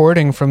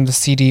recording from the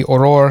CD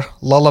Aurore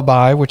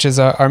Lullaby, which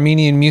is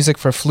Armenian music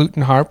for flute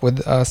and harp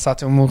with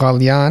Sato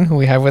Moughalian, who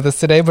we have with us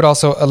today, but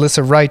also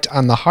Alyssa Wright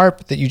on the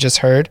harp that you just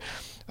heard.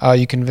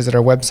 You can visit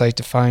our website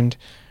to find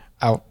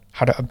out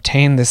how to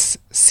obtain this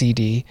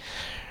CD.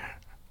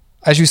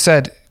 As you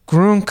said,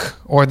 Grunk,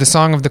 or the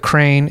Song of the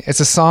Crane,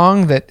 it's a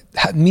song that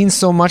means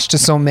so much to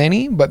so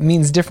many, but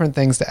means different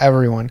things to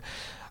everyone.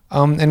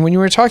 And when you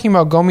were talking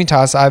about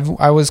Gomitas,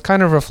 I was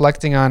kind of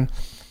reflecting on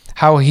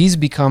how he's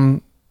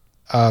become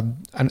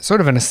sort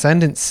of an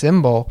ascendant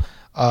symbol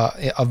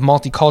of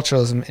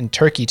multiculturalism in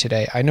Turkey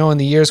today. I know in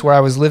the years where I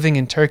was living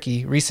in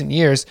Turkey, recent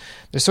years,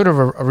 there's sort of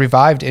a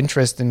revived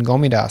interest in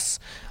Gomitas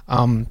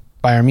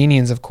by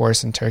Armenians, of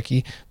course, in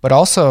Turkey, but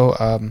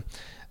also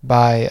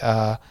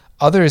by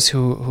others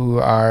who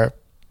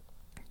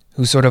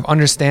sort of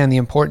understand the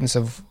importance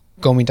of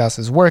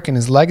Gomitas's work and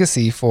his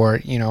legacy for,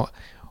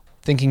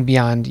 thinking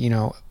beyond,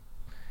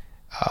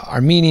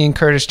 Armenian,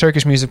 Kurdish,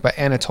 Turkish music, but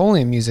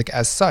Anatolian music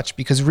as such,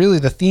 because really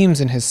the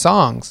themes in his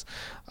songs,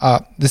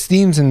 the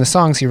themes in the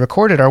songs he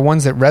recorded are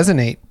ones that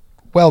resonate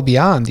well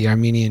beyond the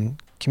Armenian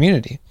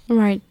community.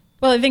 Right.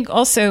 Well, I think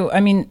also,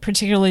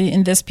 particularly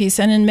in this piece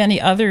and in many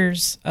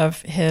others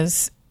of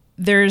his,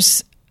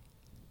 there's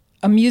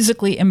a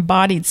musically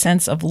embodied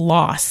sense of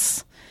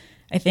loss.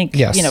 I think,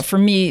 yes. For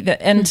me,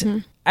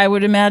 I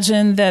would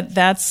imagine that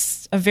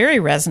that's a very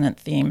resonant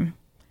theme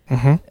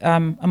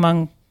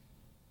among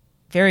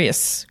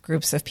various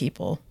groups of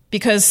people.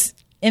 Because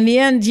in the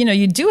end,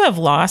 you do have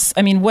loss.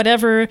 I mean,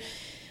 whatever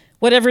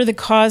the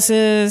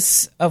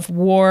causes of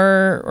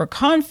war or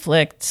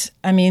conflict,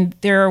 I mean,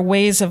 there are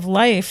ways of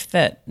life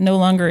that no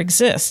longer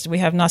exist. We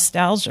have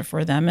nostalgia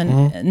for them,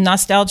 and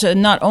nostalgia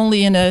not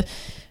only in a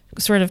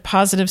sort of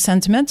positive,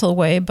 sentimental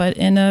way, but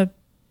in a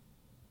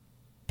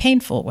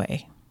painful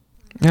way.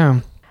 Yeah.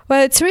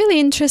 Well, it's really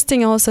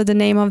interesting also the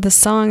name of the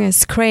song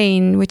is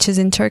Crane, which is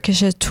in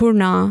Turkish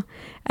turna.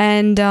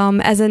 And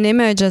as an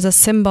image, as a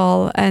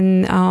symbol,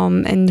 and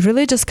in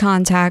religious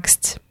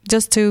context,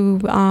 just to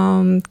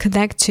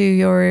connect to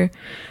your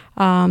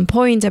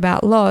point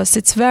about loss,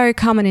 it's very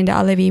common in the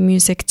Alevi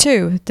music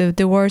too.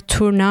 The word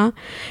turna,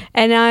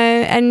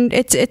 and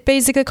it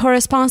basically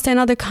corresponds to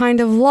another kind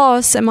of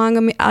loss among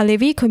the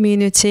Alevi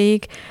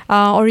community,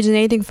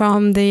 originating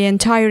from the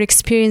entire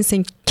experience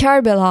in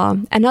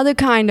Karbala, another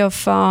kind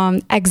of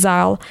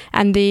exile,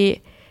 and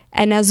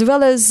as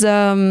well as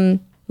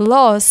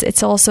loss,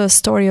 it's also a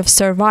story of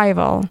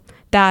survival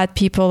that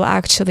people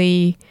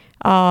actually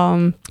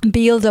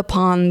build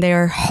upon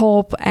their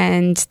hope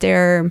and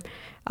their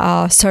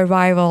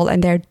survival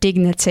and their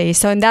dignity.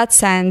 So in that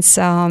sense,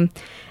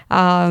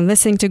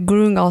 listening to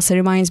Grung also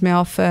reminds me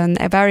of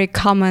a very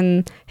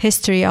common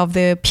history of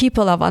the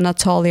people of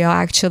Anatolia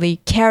actually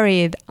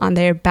carried on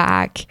their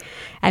back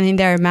and in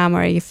their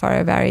memory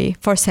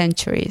for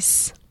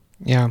centuries.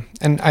 Yeah,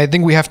 and I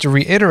think we have to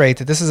reiterate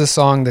that this is a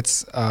song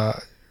that's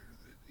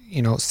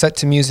set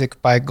to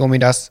music by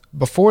Gomidas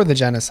before the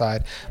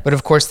genocide, but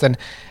of course then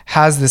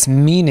has this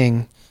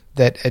meaning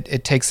that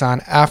it takes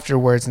on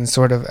afterwards, and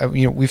sort of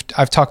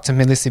I've talked to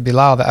Melissa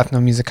Bilal, the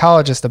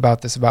ethnomusicologist,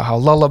 about this, about how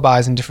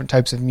lullabies and different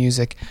types of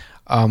music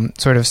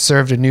sort of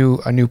served a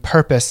new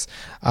purpose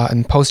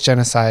in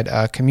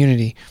post-genocide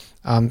community,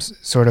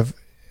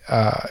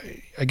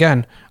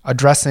 again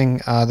addressing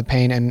the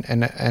pain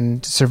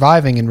and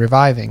surviving and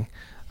reviving.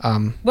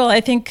 Well,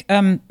 I think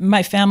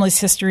my family's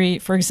history,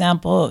 for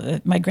example,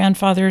 my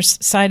grandfather's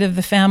side of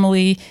the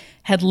family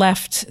had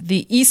left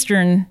the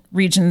eastern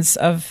regions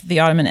of the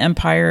Ottoman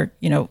Empire,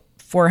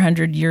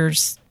 400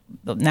 years,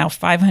 now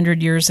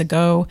 500 years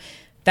ago.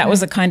 That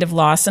was a kind of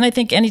loss. And I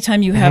think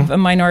anytime you have a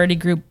minority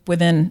group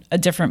within a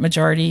different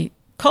majority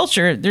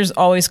culture, there's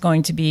always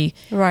going to be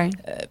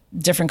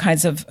different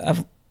kinds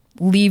of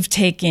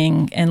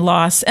leave-taking and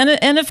loss.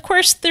 And of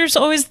course, there's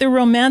always the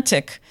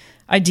romantic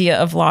idea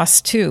of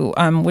loss too,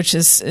 which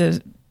is,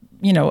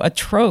 a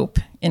trope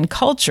in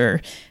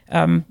culture,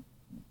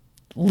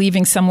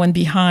 leaving someone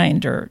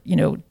behind, or,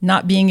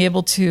 not being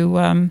able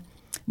to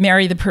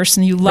marry the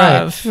person you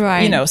love.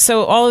 Right.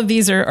 So all of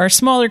these are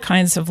smaller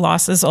kinds of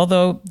losses,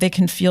 although they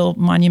can feel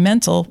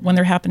monumental when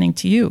they're happening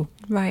to you.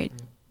 Right.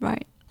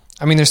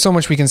 I mean, there's so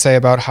much we can say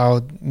about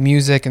how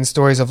music and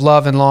stories of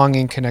love and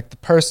longing connect the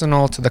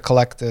personal to the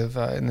collective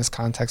in this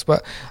context.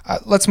 But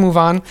let's move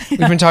on. We've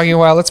been talking a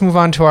while. Let's move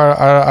on to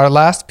our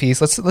last piece.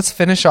 Let's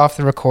finish off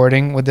the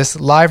recording with this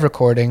live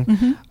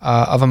recording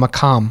of a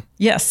maqam.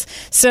 Yes.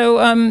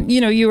 So,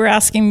 you were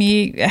asking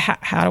me,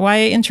 how do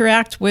I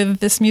interact with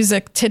this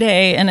music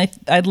today? And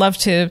I'd love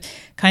to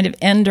kind of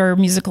end our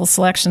musical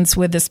selections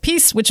with this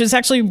piece, which is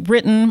actually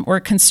written or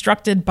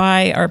constructed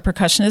by our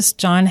percussionist,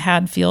 John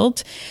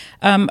Hadfield,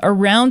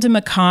 around a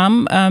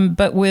maqam,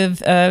 but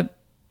with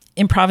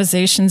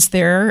improvisations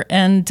there.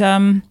 And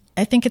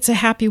I think it's a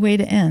happy way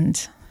to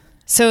end.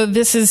 So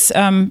this is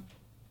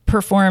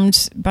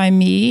performed by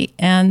me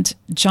and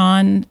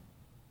John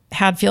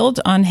Hadfield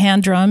on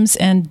hand drums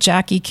and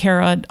Jackie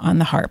Carrod on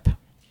the harp.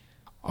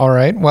 All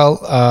right.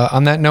 Well,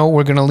 on that note,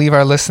 we're going to leave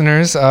our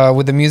listeners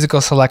with the musical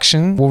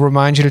selection. We'll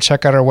remind you to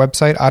check out our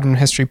website,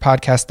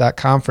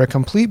 ottomanhistorypodcast.com, for a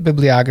complete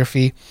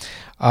bibliography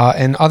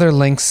and other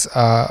links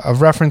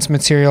of reference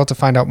material to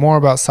find out more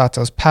about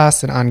Sato's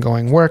past and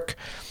ongoing work.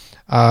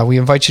 We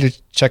invite you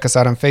to check us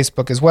out on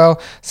Facebook as well.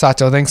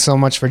 Sato, thanks so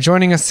much for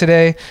joining us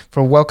today,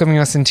 for welcoming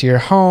us into your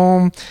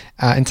home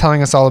and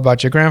telling us all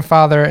about your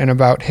grandfather and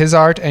about his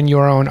art and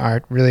your own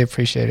art. Really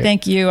appreciate it.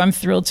 Thank you. I'm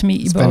thrilled to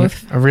meet you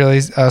both. Been a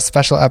really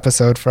special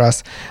episode for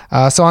us.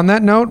 So on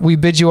that note, we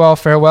bid you all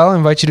farewell.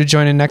 Invite you to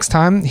join in next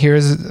time.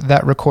 Here's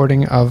that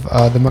recording of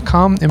the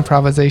maqam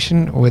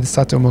improvisation with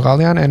Sato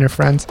Moughalian and her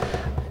friends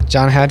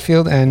John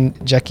Hadfield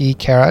and Jackie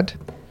Carrod.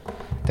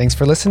 Thanks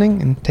for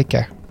listening and take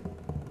care.